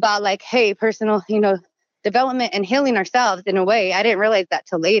about like, hey, personal, development and healing ourselves in a way. I didn't realize that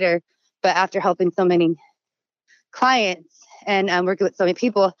till later. But after helping so many clients and working with so many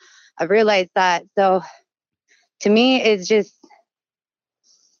people, I realized that. So to me,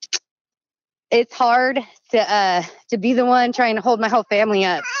 it's hard to be the one trying to hold my whole family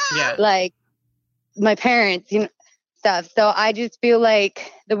up. Yeah. Like my parents, stuff. So I just feel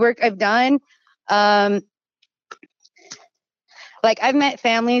like the work I've done, like I've met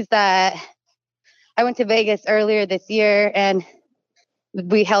families that I went to Vegas earlier this year and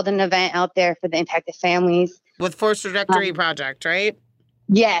we held an event out there for the impacted families. With Force Trajectory Project, right?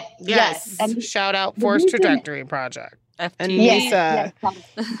 Yes. And shout out Force Trajectory Project. And Nisa.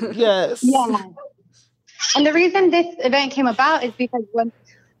 Yes. Yeah. And the reason this event came about is because when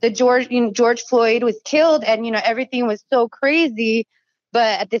the George Floyd was killed and, everything was so crazy,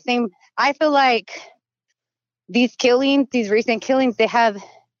 but at the same, I feel like these recent killings, they have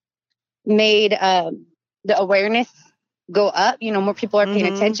made the awareness go up. More people are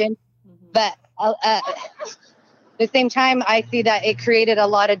paying attention. But at the same time, I see that it created a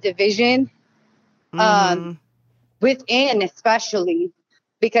lot of division within, especially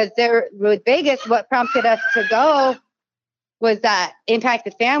because with Vegas, what prompted us to go was that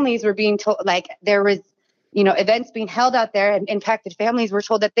impacted families were being told, like there was, events being held out there, and impacted families were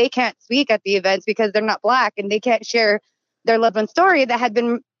told that they can't speak at the events because they're not Black and they can't share their loved one's story that had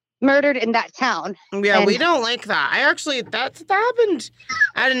been murdered in that town. Yeah, we don't like that. That happened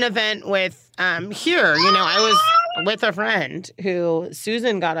at an event with here. I was with a friend who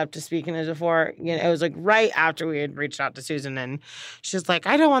Susan got up to speak in it before. It was like right after we had reached out to Susan, and she's like,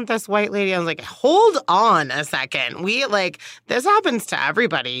 "I don't want this white lady." I was like, "Hold on a second. This happens to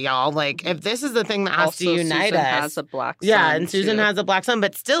everybody, y'all. Like, if this is the thing that has to unite Susan us." Has a Black son. Yeah, and Susan has a Black son,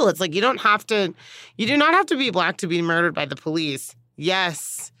 but still, it's like you do not have to be Black to be murdered by the police.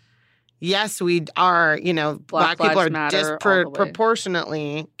 Yes, we are, Black people are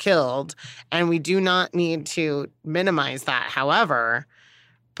disproportionately killed, and we do not need to minimize that. However,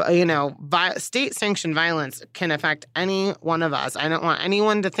 state-sanctioned violence can affect any one of us. I don't want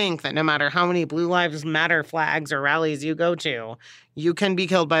anyone to think that no matter how many Blue Lives Matter flags or rallies you go to, you can be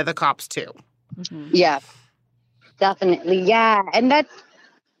killed by the cops too. Yeah, definitely. Yeah, and that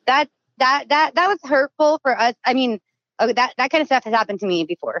was hurtful for us. I mean, that kind of stuff has happened to me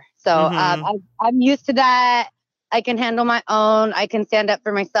before. So I'm used to that. I can handle my own. I can stand up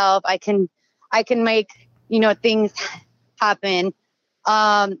for myself. I can make, things happen.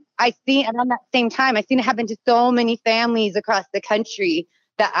 I see, and on that same time, I've seen it happen to so many families across the country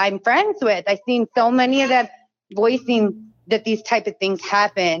that I'm friends with. I've seen so many of them voicing that these type of things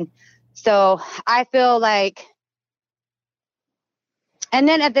happen. So I feel like, and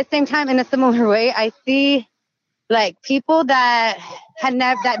then at the same time, in a similar way, I see like people that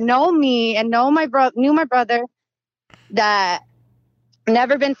that know me and knew my brother, that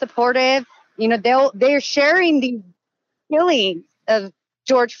never been supportive. They're sharing these killings of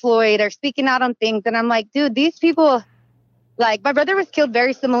George Floyd or speaking out on things, and I'm like, dude, these people, like my brother was killed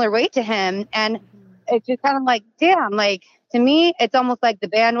very similar way to him, and it's just kind of like, damn, like to me, it's almost like the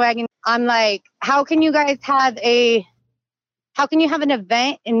bandwagon. I'm like, how can you have an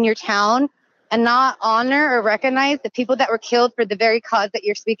event in your town and not honor or recognize the people that were killed for the very cause that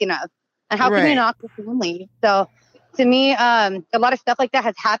you're speaking of? And how can you not the family? So to me, a lot of stuff like that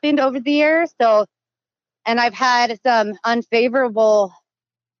has happened over the years. So, and I've had some unfavorable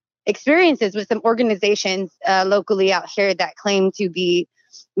experiences with some organizations locally out here that claim to be,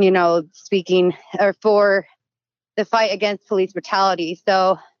 speaking or for the fight against police brutality.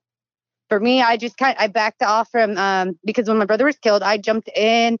 So for me, I backed off from, because when my brother was killed, I jumped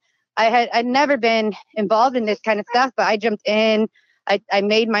in. I'd never been involved in this kind of stuff, but I jumped in. I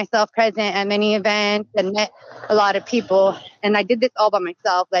made myself present at many events and met a lot of people. And I did this all by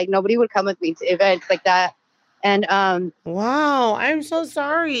myself. Like nobody would come with me to events like that. And wow, I'm so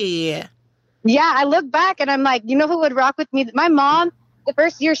sorry. yeah, I look back and I'm like, you know who would rock with me? My mom, the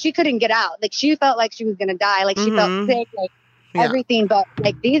first year she couldn't get out. Like she felt like she was gonna die. Like she felt sick, like everything. But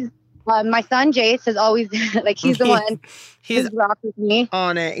like these, my son Jace has always like he's the one he's who's rocked with me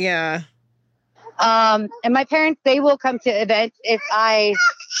on it. Yeah. And my parents, they will come to events if I,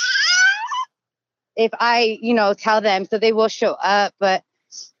 you know, tell them, so they will show up. But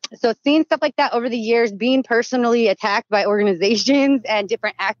so seeing stuff like that over the years, being personally attacked by organizations and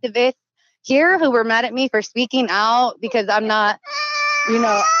different activists here who were mad at me for speaking out because I'm not, you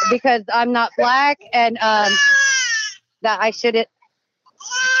know, because I'm not Black, and that I shouldn't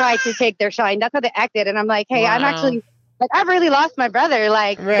try to take their shine. That's how they acted. And I'm like, hey, I'm actually, like, I've really lost my brother.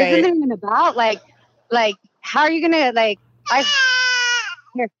 Like, isn't it even about, like, how are you going to, like, I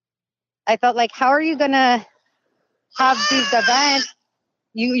felt like, how are you going to have these events?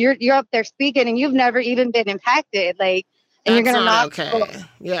 You're up there speaking and you've never even been impacted. Like, and you're going to not okay.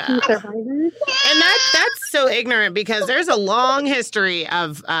 Yeah. survivors. And that's so ignorant because there's a long history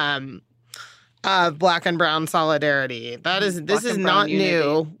of Black and brown solidarity. This is not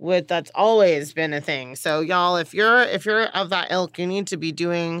new. That's always been a thing. So y'all, if you're of that ilk, you need to be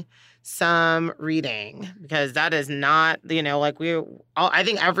doing some reading because that is not, you know, like I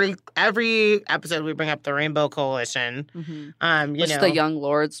think every episode we bring up the Rainbow Coalition, which the Young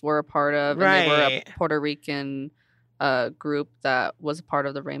Lords were a part of, and they were a Puerto Rican group that was a part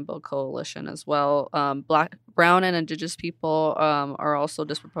of the Rainbow Coalition as well. Black, brown, and Indigenous people are also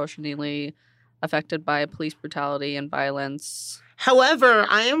disproportionately affected by police brutality and violence. However,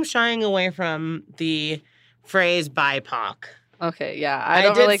 I am shying away from the phrase BIPOC. Okay, yeah. I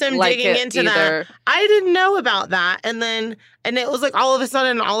did really some like digging into either. That. I didn't know about that. And it was like all of a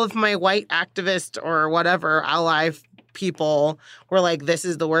sudden all of my white activist or whatever ally people were like, this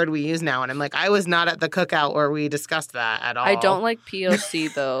is the word we use now. And I'm like, I was not at the cookout where we discussed that at all. I don't like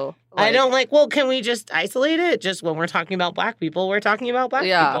POC though. I don't like, well, can we just isolate it? Just when we're talking about Black people, we're talking about Black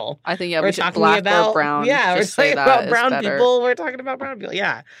people. I think, we're talking Black or brown. Yeah, we're talking about brown people. We're talking about brown people.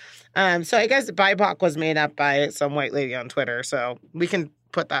 Yeah. So I guess BIPOC was made up by some white lady on Twitter, so we can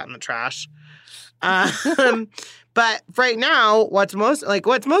put that in the trash. But right now, what's most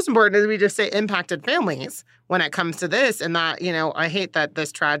important is we just say impacted families when it comes to this, and that, you know, I hate that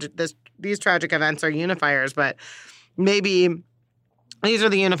these tragic events are unifiers, but maybe these are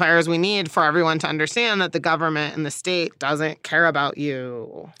the unifiers we need for everyone to understand that the government and the state doesn't care about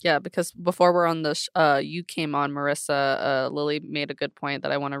you. Yeah, because before we're on this, you came on, Marissa. Lily made a good point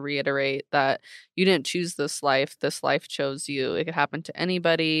that I want to reiterate, that you didn't choose this life. This life chose you. It could happen to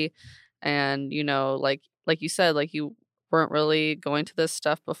anybody. And, you know, like you said, like you weren't really going to this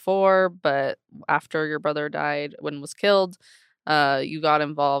stuff before, but after your brother died, when was killed, you got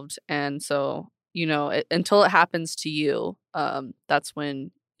involved. And so, you know, until it happens to you, that's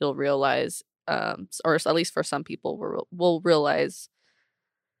when you'll realize, or at least for some people, will realize.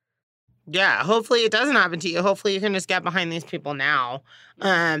 Yeah, hopefully it doesn't happen to you. Hopefully you can just get behind these people now.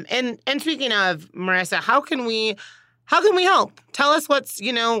 And speaking of, Marissa, how can we help? Tell us what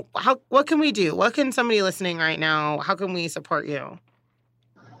can we do? What can somebody listening right now, how can we support you?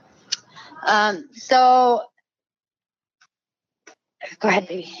 So go ahead,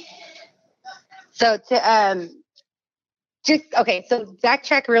 baby. So so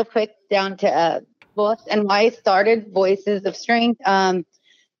backtrack real quick down to Voice and why I started Voices of Strength.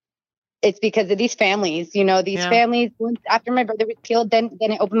 It's because of these families, you know, families. Once after my brother was killed, then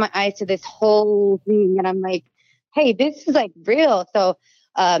it opened my eyes to this whole thing, and I'm like, hey, this is like real. So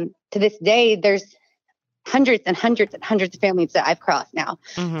to this day, there's hundreds and hundreds and hundreds of families that I've crossed now,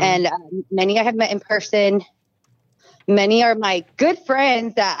 and many I have met in person. Many are my good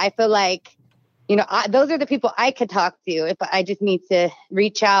friends that I feel like, you know, those are the people I could talk to if I just need to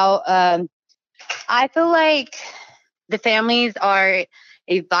reach out. I feel like the families are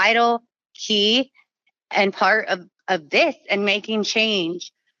a vital key and part of this and making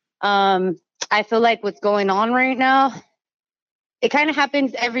change. I feel like what's going on right now, it kind of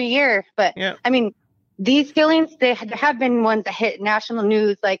happens every year. But, I mean, these killings, there have been ones that hit national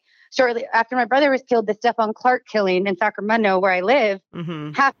news, like shortly after my brother was killed, the Stephon Clark killing in Sacramento, where I live,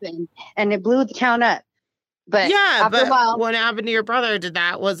 happened, and it blew the town up. But after a while, what happened to your brother?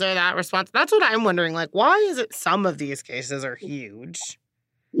 Was there that response? That's what I'm wondering. Like, why is it some of these cases are huge?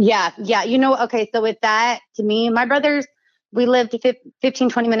 Yeah. You know, okay, so with that, to me, my brothers, we lived 15,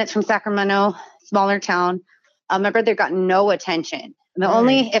 20 minutes from Sacramento, smaller town. My brother got no attention.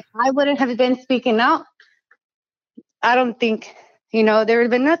 If I wouldn't have been speaking out, I don't think There would have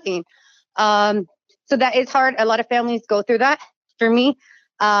been nothing. So that is hard. A lot of families go through that. For me,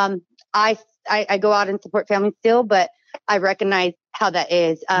 I go out and support families still, but I recognize how that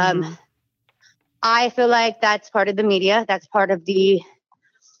is. I feel like that's part of the media. That's part of the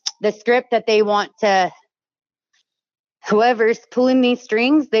script that they want to, whoever's pulling these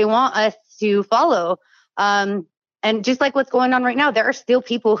strings, they want us to follow. And just like what's going on right now, there are still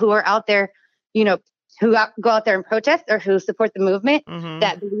people who are out there, who go out there and protest or who support the movement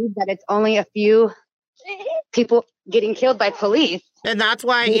that believe that it's only a few people getting killed by police. And that's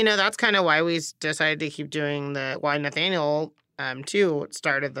why, that's kind of why we decided to keep doing why Nathaniel, too,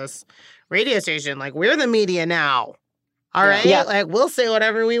 started this radio station. Like, we're the media now. All right? Yeah. Like, we'll say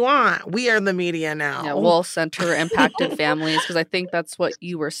whatever we want. We are the media now. Yeah, we'll center impacted families, because I think that's what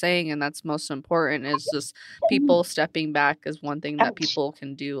you were saying, and that's most important, is just people stepping back is one thing that people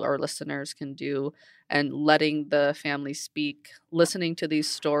can do, our listeners can do, and letting the family speak, listening to these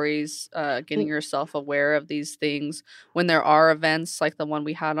stories, getting yourself aware of these things. When there are events like the one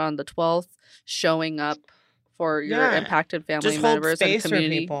we had on the 12th, showing up for your impacted family just members hold and space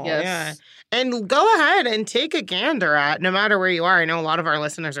community. For people. Yes. Yeah. And go ahead and take a gander at, no matter where you are. I know a lot of our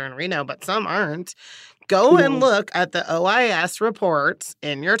listeners are in Reno, but some aren't. Go and look at the OIS reports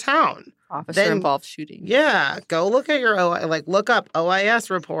in your town. Officer-involved shooting. Yeah. Go look at your look up OIS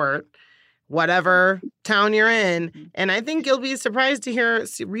report, whatever town you're in. And I think you'll be surprised to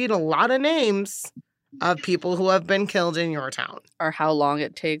read a lot of names of people who have been killed in your town. Or how long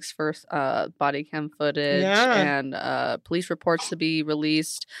it takes for body cam footage and police reports to be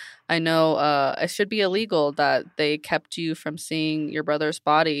released. I know it should be illegal that they kept you from seeing your brother's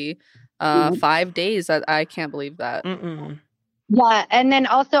body 5 days. I can't believe that. Yeah, and then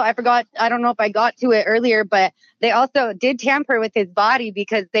also I forgot, I don't know if I got to it earlier, but they also did tamper with his body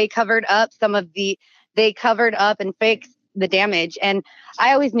because they covered up and fixed the damage. And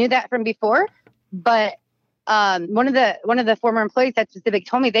I always knew that from before. But one of the former employees that specific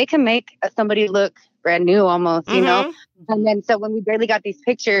told me they can make somebody look brand new almost, And then so when we barely got these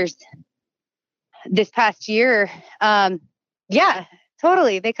pictures this past year,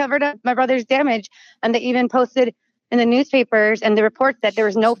 totally, they covered up my brother's damage, and they even posted in the newspapers and the reports that there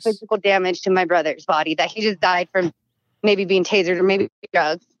was no physical damage to my brother's body, that he just died from maybe being tasered or maybe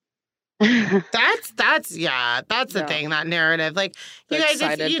drugs. That's the thing, that narrative. Like, you guys,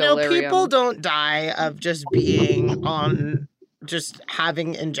 people don't die of just being just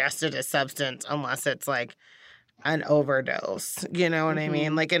having ingested a substance unless it's like an overdose. You know what I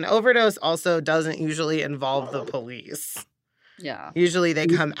mean? Like, an overdose also doesn't usually involve the police. Yeah. Usually they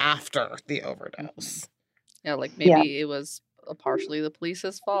come after the overdose. Yeah, like maybe it was partially the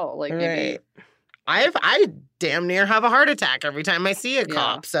police's fault. Like maybe I damn near have a heart attack every time I see a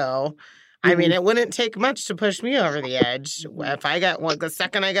cop. So, I mean, it wouldn't take much to push me over the edge. If I get the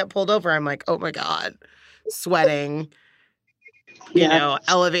second I get pulled over, I'm like, oh my God, sweating,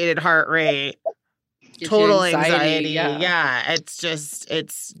 elevated heart rate, total anxiety. Yeah. It's just, they're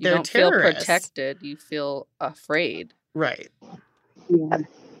don't terrorists. Feel protected. You feel afraid. Right.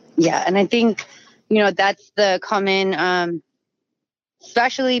 Yeah. And I think, that's the common,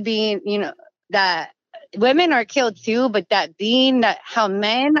 especially being, that women are killed too, but that being that how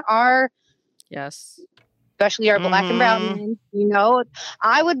men are, yes, especially our black and brown men,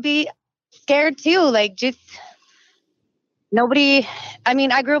 I would be scared too. Like, just nobody,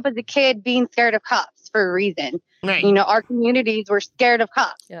 I grew up as a kid being scared of cops for a reason. Right. Our communities were scared of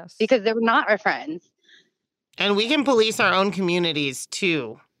cops because they were not our friends. And we can police our own communities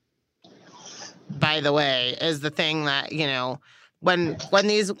too, by the way, is the thing that,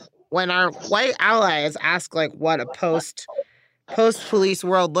 when our white allies ask, like, what a post-police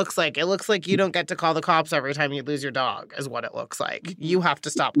world looks like, it looks like you don't get to call the cops every time you lose your dog, is what it looks like. You have to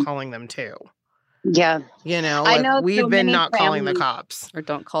stop calling them, too. Yeah. I know we've been not calling the cops. Or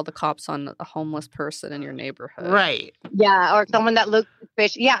don't call the cops on a homeless person in your neighborhood. Right. Yeah, or someone that looks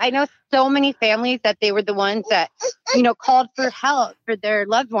suspicious. Yeah, I know so many families that they were the ones that, called for help for their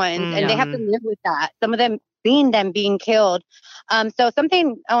loved ones, and they have to live with that. Some of them seeing them being killed. So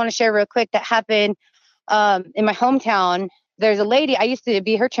something I want to share real quick that happened in my hometown. There's a lady, I used to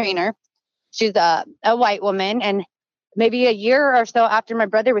be her trainer. She's a white woman, and maybe a year or so after my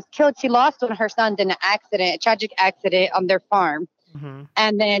brother was killed, she lost one of her sons in a tragic accident on their farm.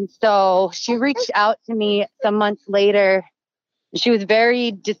 And then so she reached out to me some months later. She was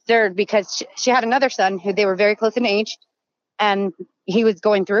very disturbed because she had another son who they were very close in age, and he was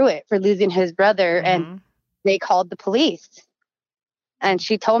going through it for losing his brother, and they called the police. And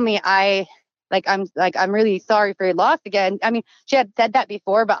she told me, I'm really sorry for your loss again. I mean, she had said that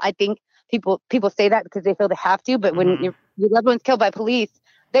before, but I think people say that because they feel they have to, but when your loved one's killed by police,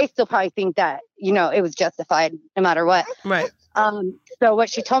 they still probably think that, it was justified no matter what. Right. So what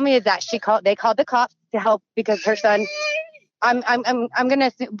she told me is that they called the cops to help because her son, I'm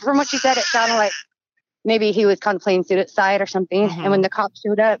gonna, from what she said, it sounded like maybe he was contemplating suicide or something. And when the cops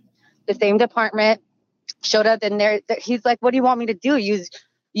showed up, the same department showed up, and he's like, "What do you want me to do?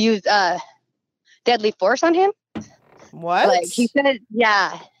 Use deadly force on him?" What? Like he said,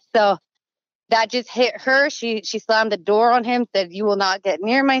 yeah. So that just hit her. She slammed the door on him, said, "You will not get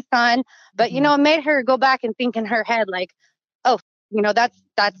near my son." But it made her go back and think in her head, like, "Oh, that's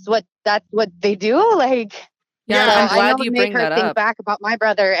what they do." Like, Yeah, so I'm glad I know you it made bring her that think up. back about my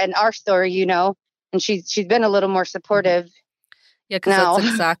brother and our story, and she's been a little more supportive. Yeah, because now. that's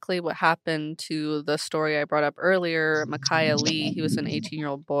exactly what happened to the story I brought up earlier. Micaiah Lee, he was an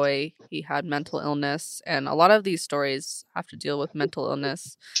 18-year-old boy. He had mental illness, and a lot of these stories have to deal with mental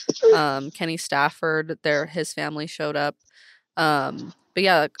illness. Kenny Stafford, his family showed up. But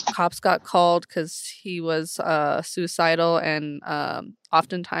yeah, cops got called because he was suicidal, and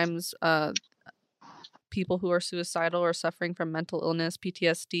oftentimes people who are suicidal or suffering from mental illness,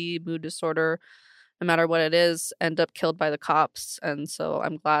 PTSD, mood disorder, no matter what it is, end up killed by the cops. And so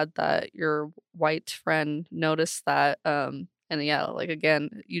I'm glad that your white friend noticed that. And yeah, like,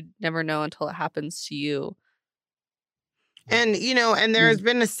 again, you never know until it happens to you. And, and there's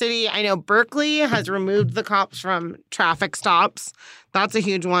been a city, I know Berkeley has removed the cops from traffic stops. That's a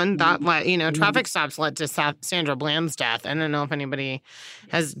huge one. That traffic stops led to Sandra Bland's death. I don't know if anybody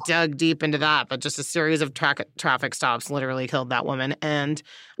has dug deep into that, but just a series of traffic stops literally killed that woman. And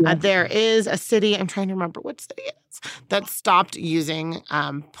there is a city, I'm trying to remember what city it is, that stopped using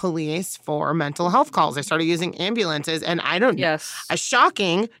police for mental health calls. They started using ambulances, and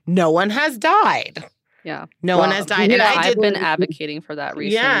shocking, no one has died. Yeah. No one has died. And I've been advocating for that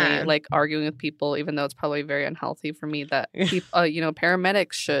recently, like arguing with people, even though it's probably very unhealthy for me, that people,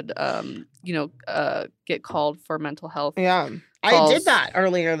 paramedics should, get called for mental health. Yeah. calls. I did that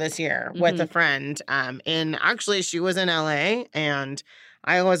earlier this year with a friend. Actually, she was in LA and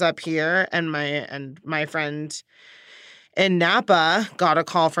I was up here, and my friend in Napa got a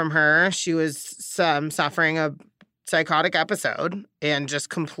call from her. She was suffering a psychotic episode and just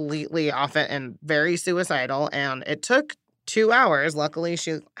completely off it and very suicidal, and it took 2 hours. Luckily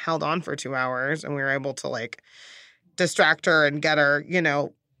she held on for 2 hours, and we were able to distract her and get her,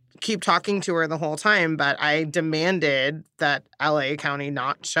 keep talking to her the whole time. But I demanded that LA County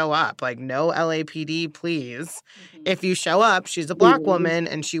not show up. No LAPD, please. If you show up, she's a Black woman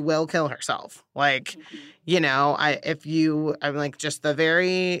and she will kill herself. If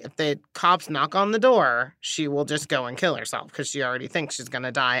the cops knock on the door, she will just go and kill herself because she already thinks she's going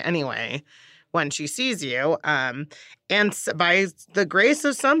to die anyway when she sees you. And by the grace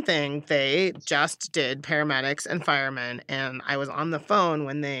of something, they just did paramedics and firemen. And I was on the phone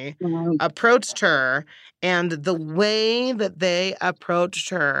when they approached her. And the way that they approached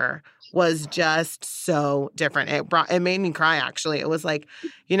her was just so different. It made me cry, actually. It was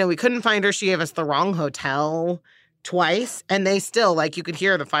we couldn't find her. She gave us the wrong hotel twice. And they still, you could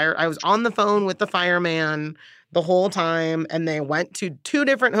hear the fire. I was on the phone with the fireman the whole time, and they went to 2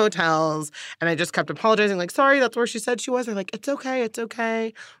 different hotels, and I just kept apologizing, sorry, that's where she said she was. They're like, it's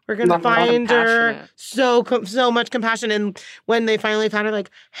okay. We're going to find her. So much compassion. And when they finally found her,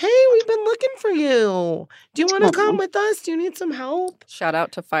 hey, we've been looking for you. Do you want to come with us? Do you need some help? Shout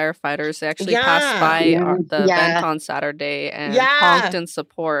out to firefighters. They actually passed by the event on Saturday and honked in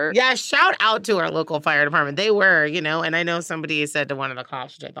support. Yeah, shout out to our local fire department. They were, and I know somebody said to one of the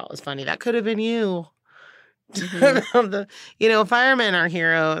cops, which I thought was funny, that could have been you. Firemen are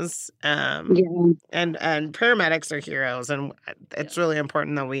heroes, and paramedics are heroes, and it's really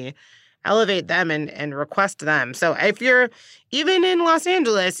important that we elevate them and request them. So if you're even in Los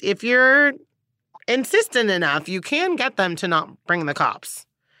Angeles, if you're insistent enough, you can get them to not bring the cops,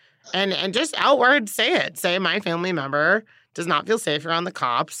 and just outward say it. Say, my family member does not feel safe around the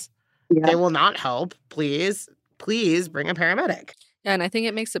cops. They will not help. Please bring a paramedic. Yeah, and I think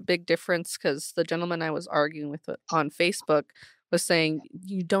it makes a big difference because the gentleman I was arguing with on Facebook was saying,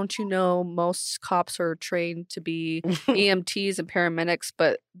 don't you know most cops are trained to be EMTs and paramedics,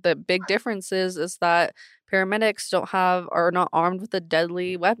 but the big difference is that paramedics are not armed with a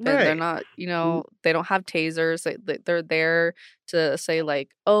deadly weapon. Right. They're not, they don't have tasers. They're there to say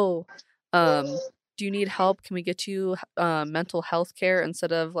do you need help? Can we get you mental health care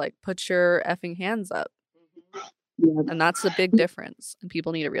instead of put your effing hands up? Yeah. And that's the big difference, and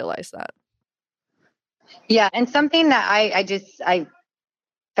people need to realize that. Yeah, and something that I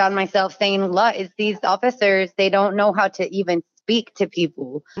found myself saying a lot is these officers, they don't know how to even speak to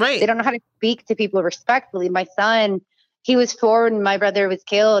people. Right. They don't know how to speak to people respectfully. My son, he was 4 when my brother was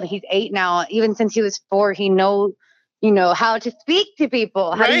killed. He's 8 now. Even since he was 4, he knows, how to speak to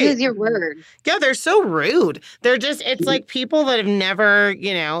people, how to use your words. Yeah, they're so rude. They're just, it's like people that have never,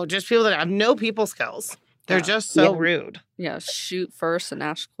 just people that have no people skills. They're just so rude. Yeah, shoot first and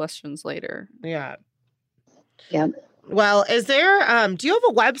ask questions later. Yeah. Yeah. Well, is there, do you have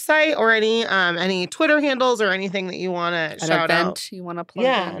a website or any Twitter handles or anything that you want to shout out? You want to plug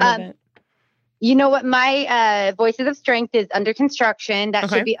in? You know what? My Voices of Strength is under construction.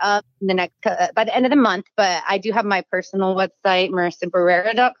 That should be up in the next by the end of the month. But I do have my personal website,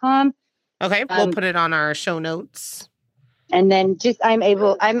 marissabarrera.com. Okay, we'll put it on our show notes. And then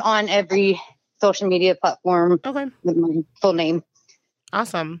I'm on every social media platform. Okay, with my full name.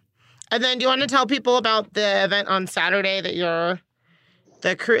 Awesome. And then, do you want to tell people about the event on Saturday that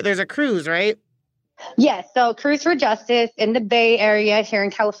there's a cruise, right? Yes. So, Cruise for Justice in the Bay Area here in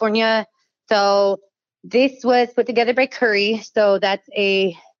California. So this was put together by Curry. So that's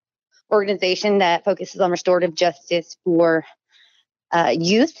a organization that focuses on restorative justice for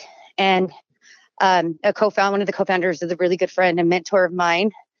youth. And one of the co-founders is a really good friend and mentor of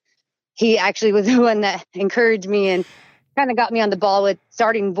mine. He actually was the one that encouraged me and kind of got me on the ball with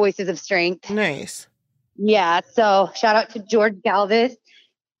starting Voices of Strength. Nice. Yeah. So shout out to George Galvis.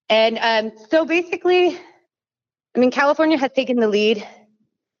 And so basically, California has taken the lead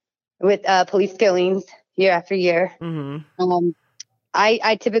with police killings year after year. Mm-hmm.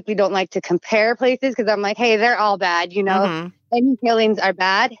 I typically don't like to compare places because I'm like, hey, they're all bad, Any killings are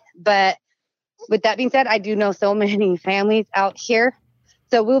bad. But with that being said, I do know so many families out here.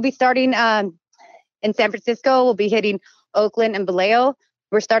 So we'll be starting in San Francisco. We'll be hitting Oakland and Vallejo.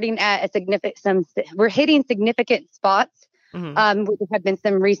 We're starting at we're hitting significant spots. Mm-hmm. Where there have been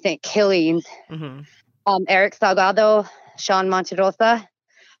some recent killings. Mm-hmm. Eric Salgado, Sean Monterosa,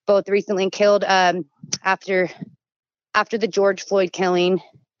 both recently killed after the George Floyd killing.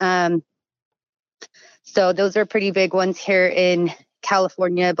 So those are pretty big ones here in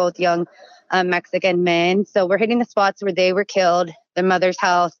California, both young Mexican men. So we're hitting the spots where they were killed, their mother's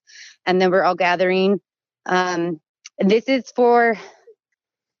house, and then we're all gathering. This is for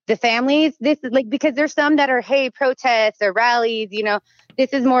the families. This is because there's some that are, hey, protests or rallies,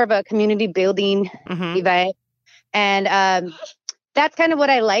 this is more of a community building event. And that's kind of what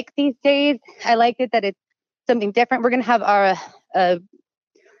I like these days. I like it that it's something different. We're going to have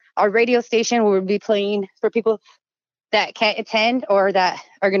our radio station where we'll be playing for people that can't attend or that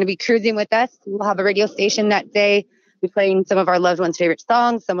are going to be cruising with us. We'll have a radio station that day. We're playing some of our loved ones' favorite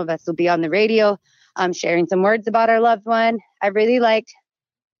songs. Some of us will be on the radio, sharing some words about our loved one. I really liked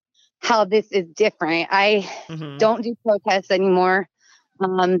how this is different. I don't do protests anymore.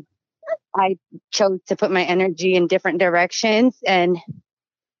 I chose to put my energy in different directions. And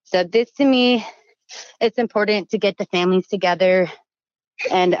so this, to me, it's important to get the families together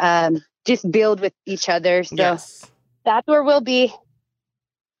and just build with each other. So that's where we'll be.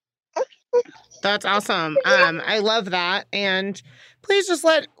 That's awesome. I love that. And please just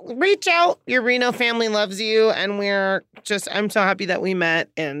reach out. Your Reno family loves you. And I'm so happy that we met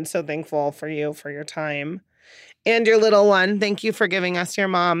and so thankful for you, for your time and your little one. Thank you for giving us your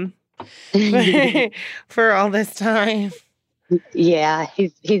mom for all this time. Yeah,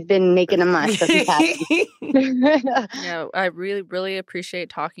 he's been making a mess. So he's happy. Yeah, I really, really appreciate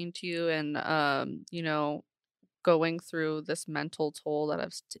talking to you and, going through this mental toll that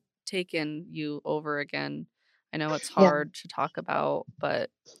I've taken you over again. I know it's hard to talk about,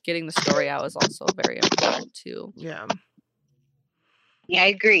 but getting the story out is also very important too. Yeah. Yeah, I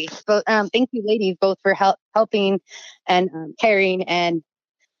agree. But thank you, ladies, both for helping and caring and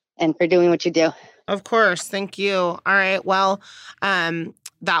for doing what you do. Of course. Thank you. All right. Well,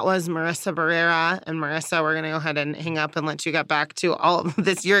 that was Marissa Barrera. And Marissa, we're going to go ahead and hang up and let you get back to all of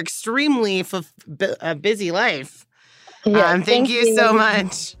this. Your extremely busy life. Yeah, thank you so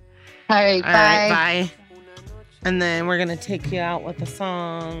much. All right. All bye. Right, bye. And then we're going to take you out with a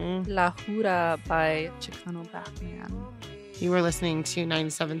song. La Jura by Chicano Batman. You were listening to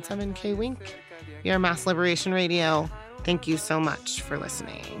 97.7 K-Wink, your Mass Liberation Radio. Thank you so much for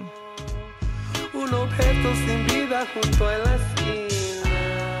listening. Un objeto sin vida junto a la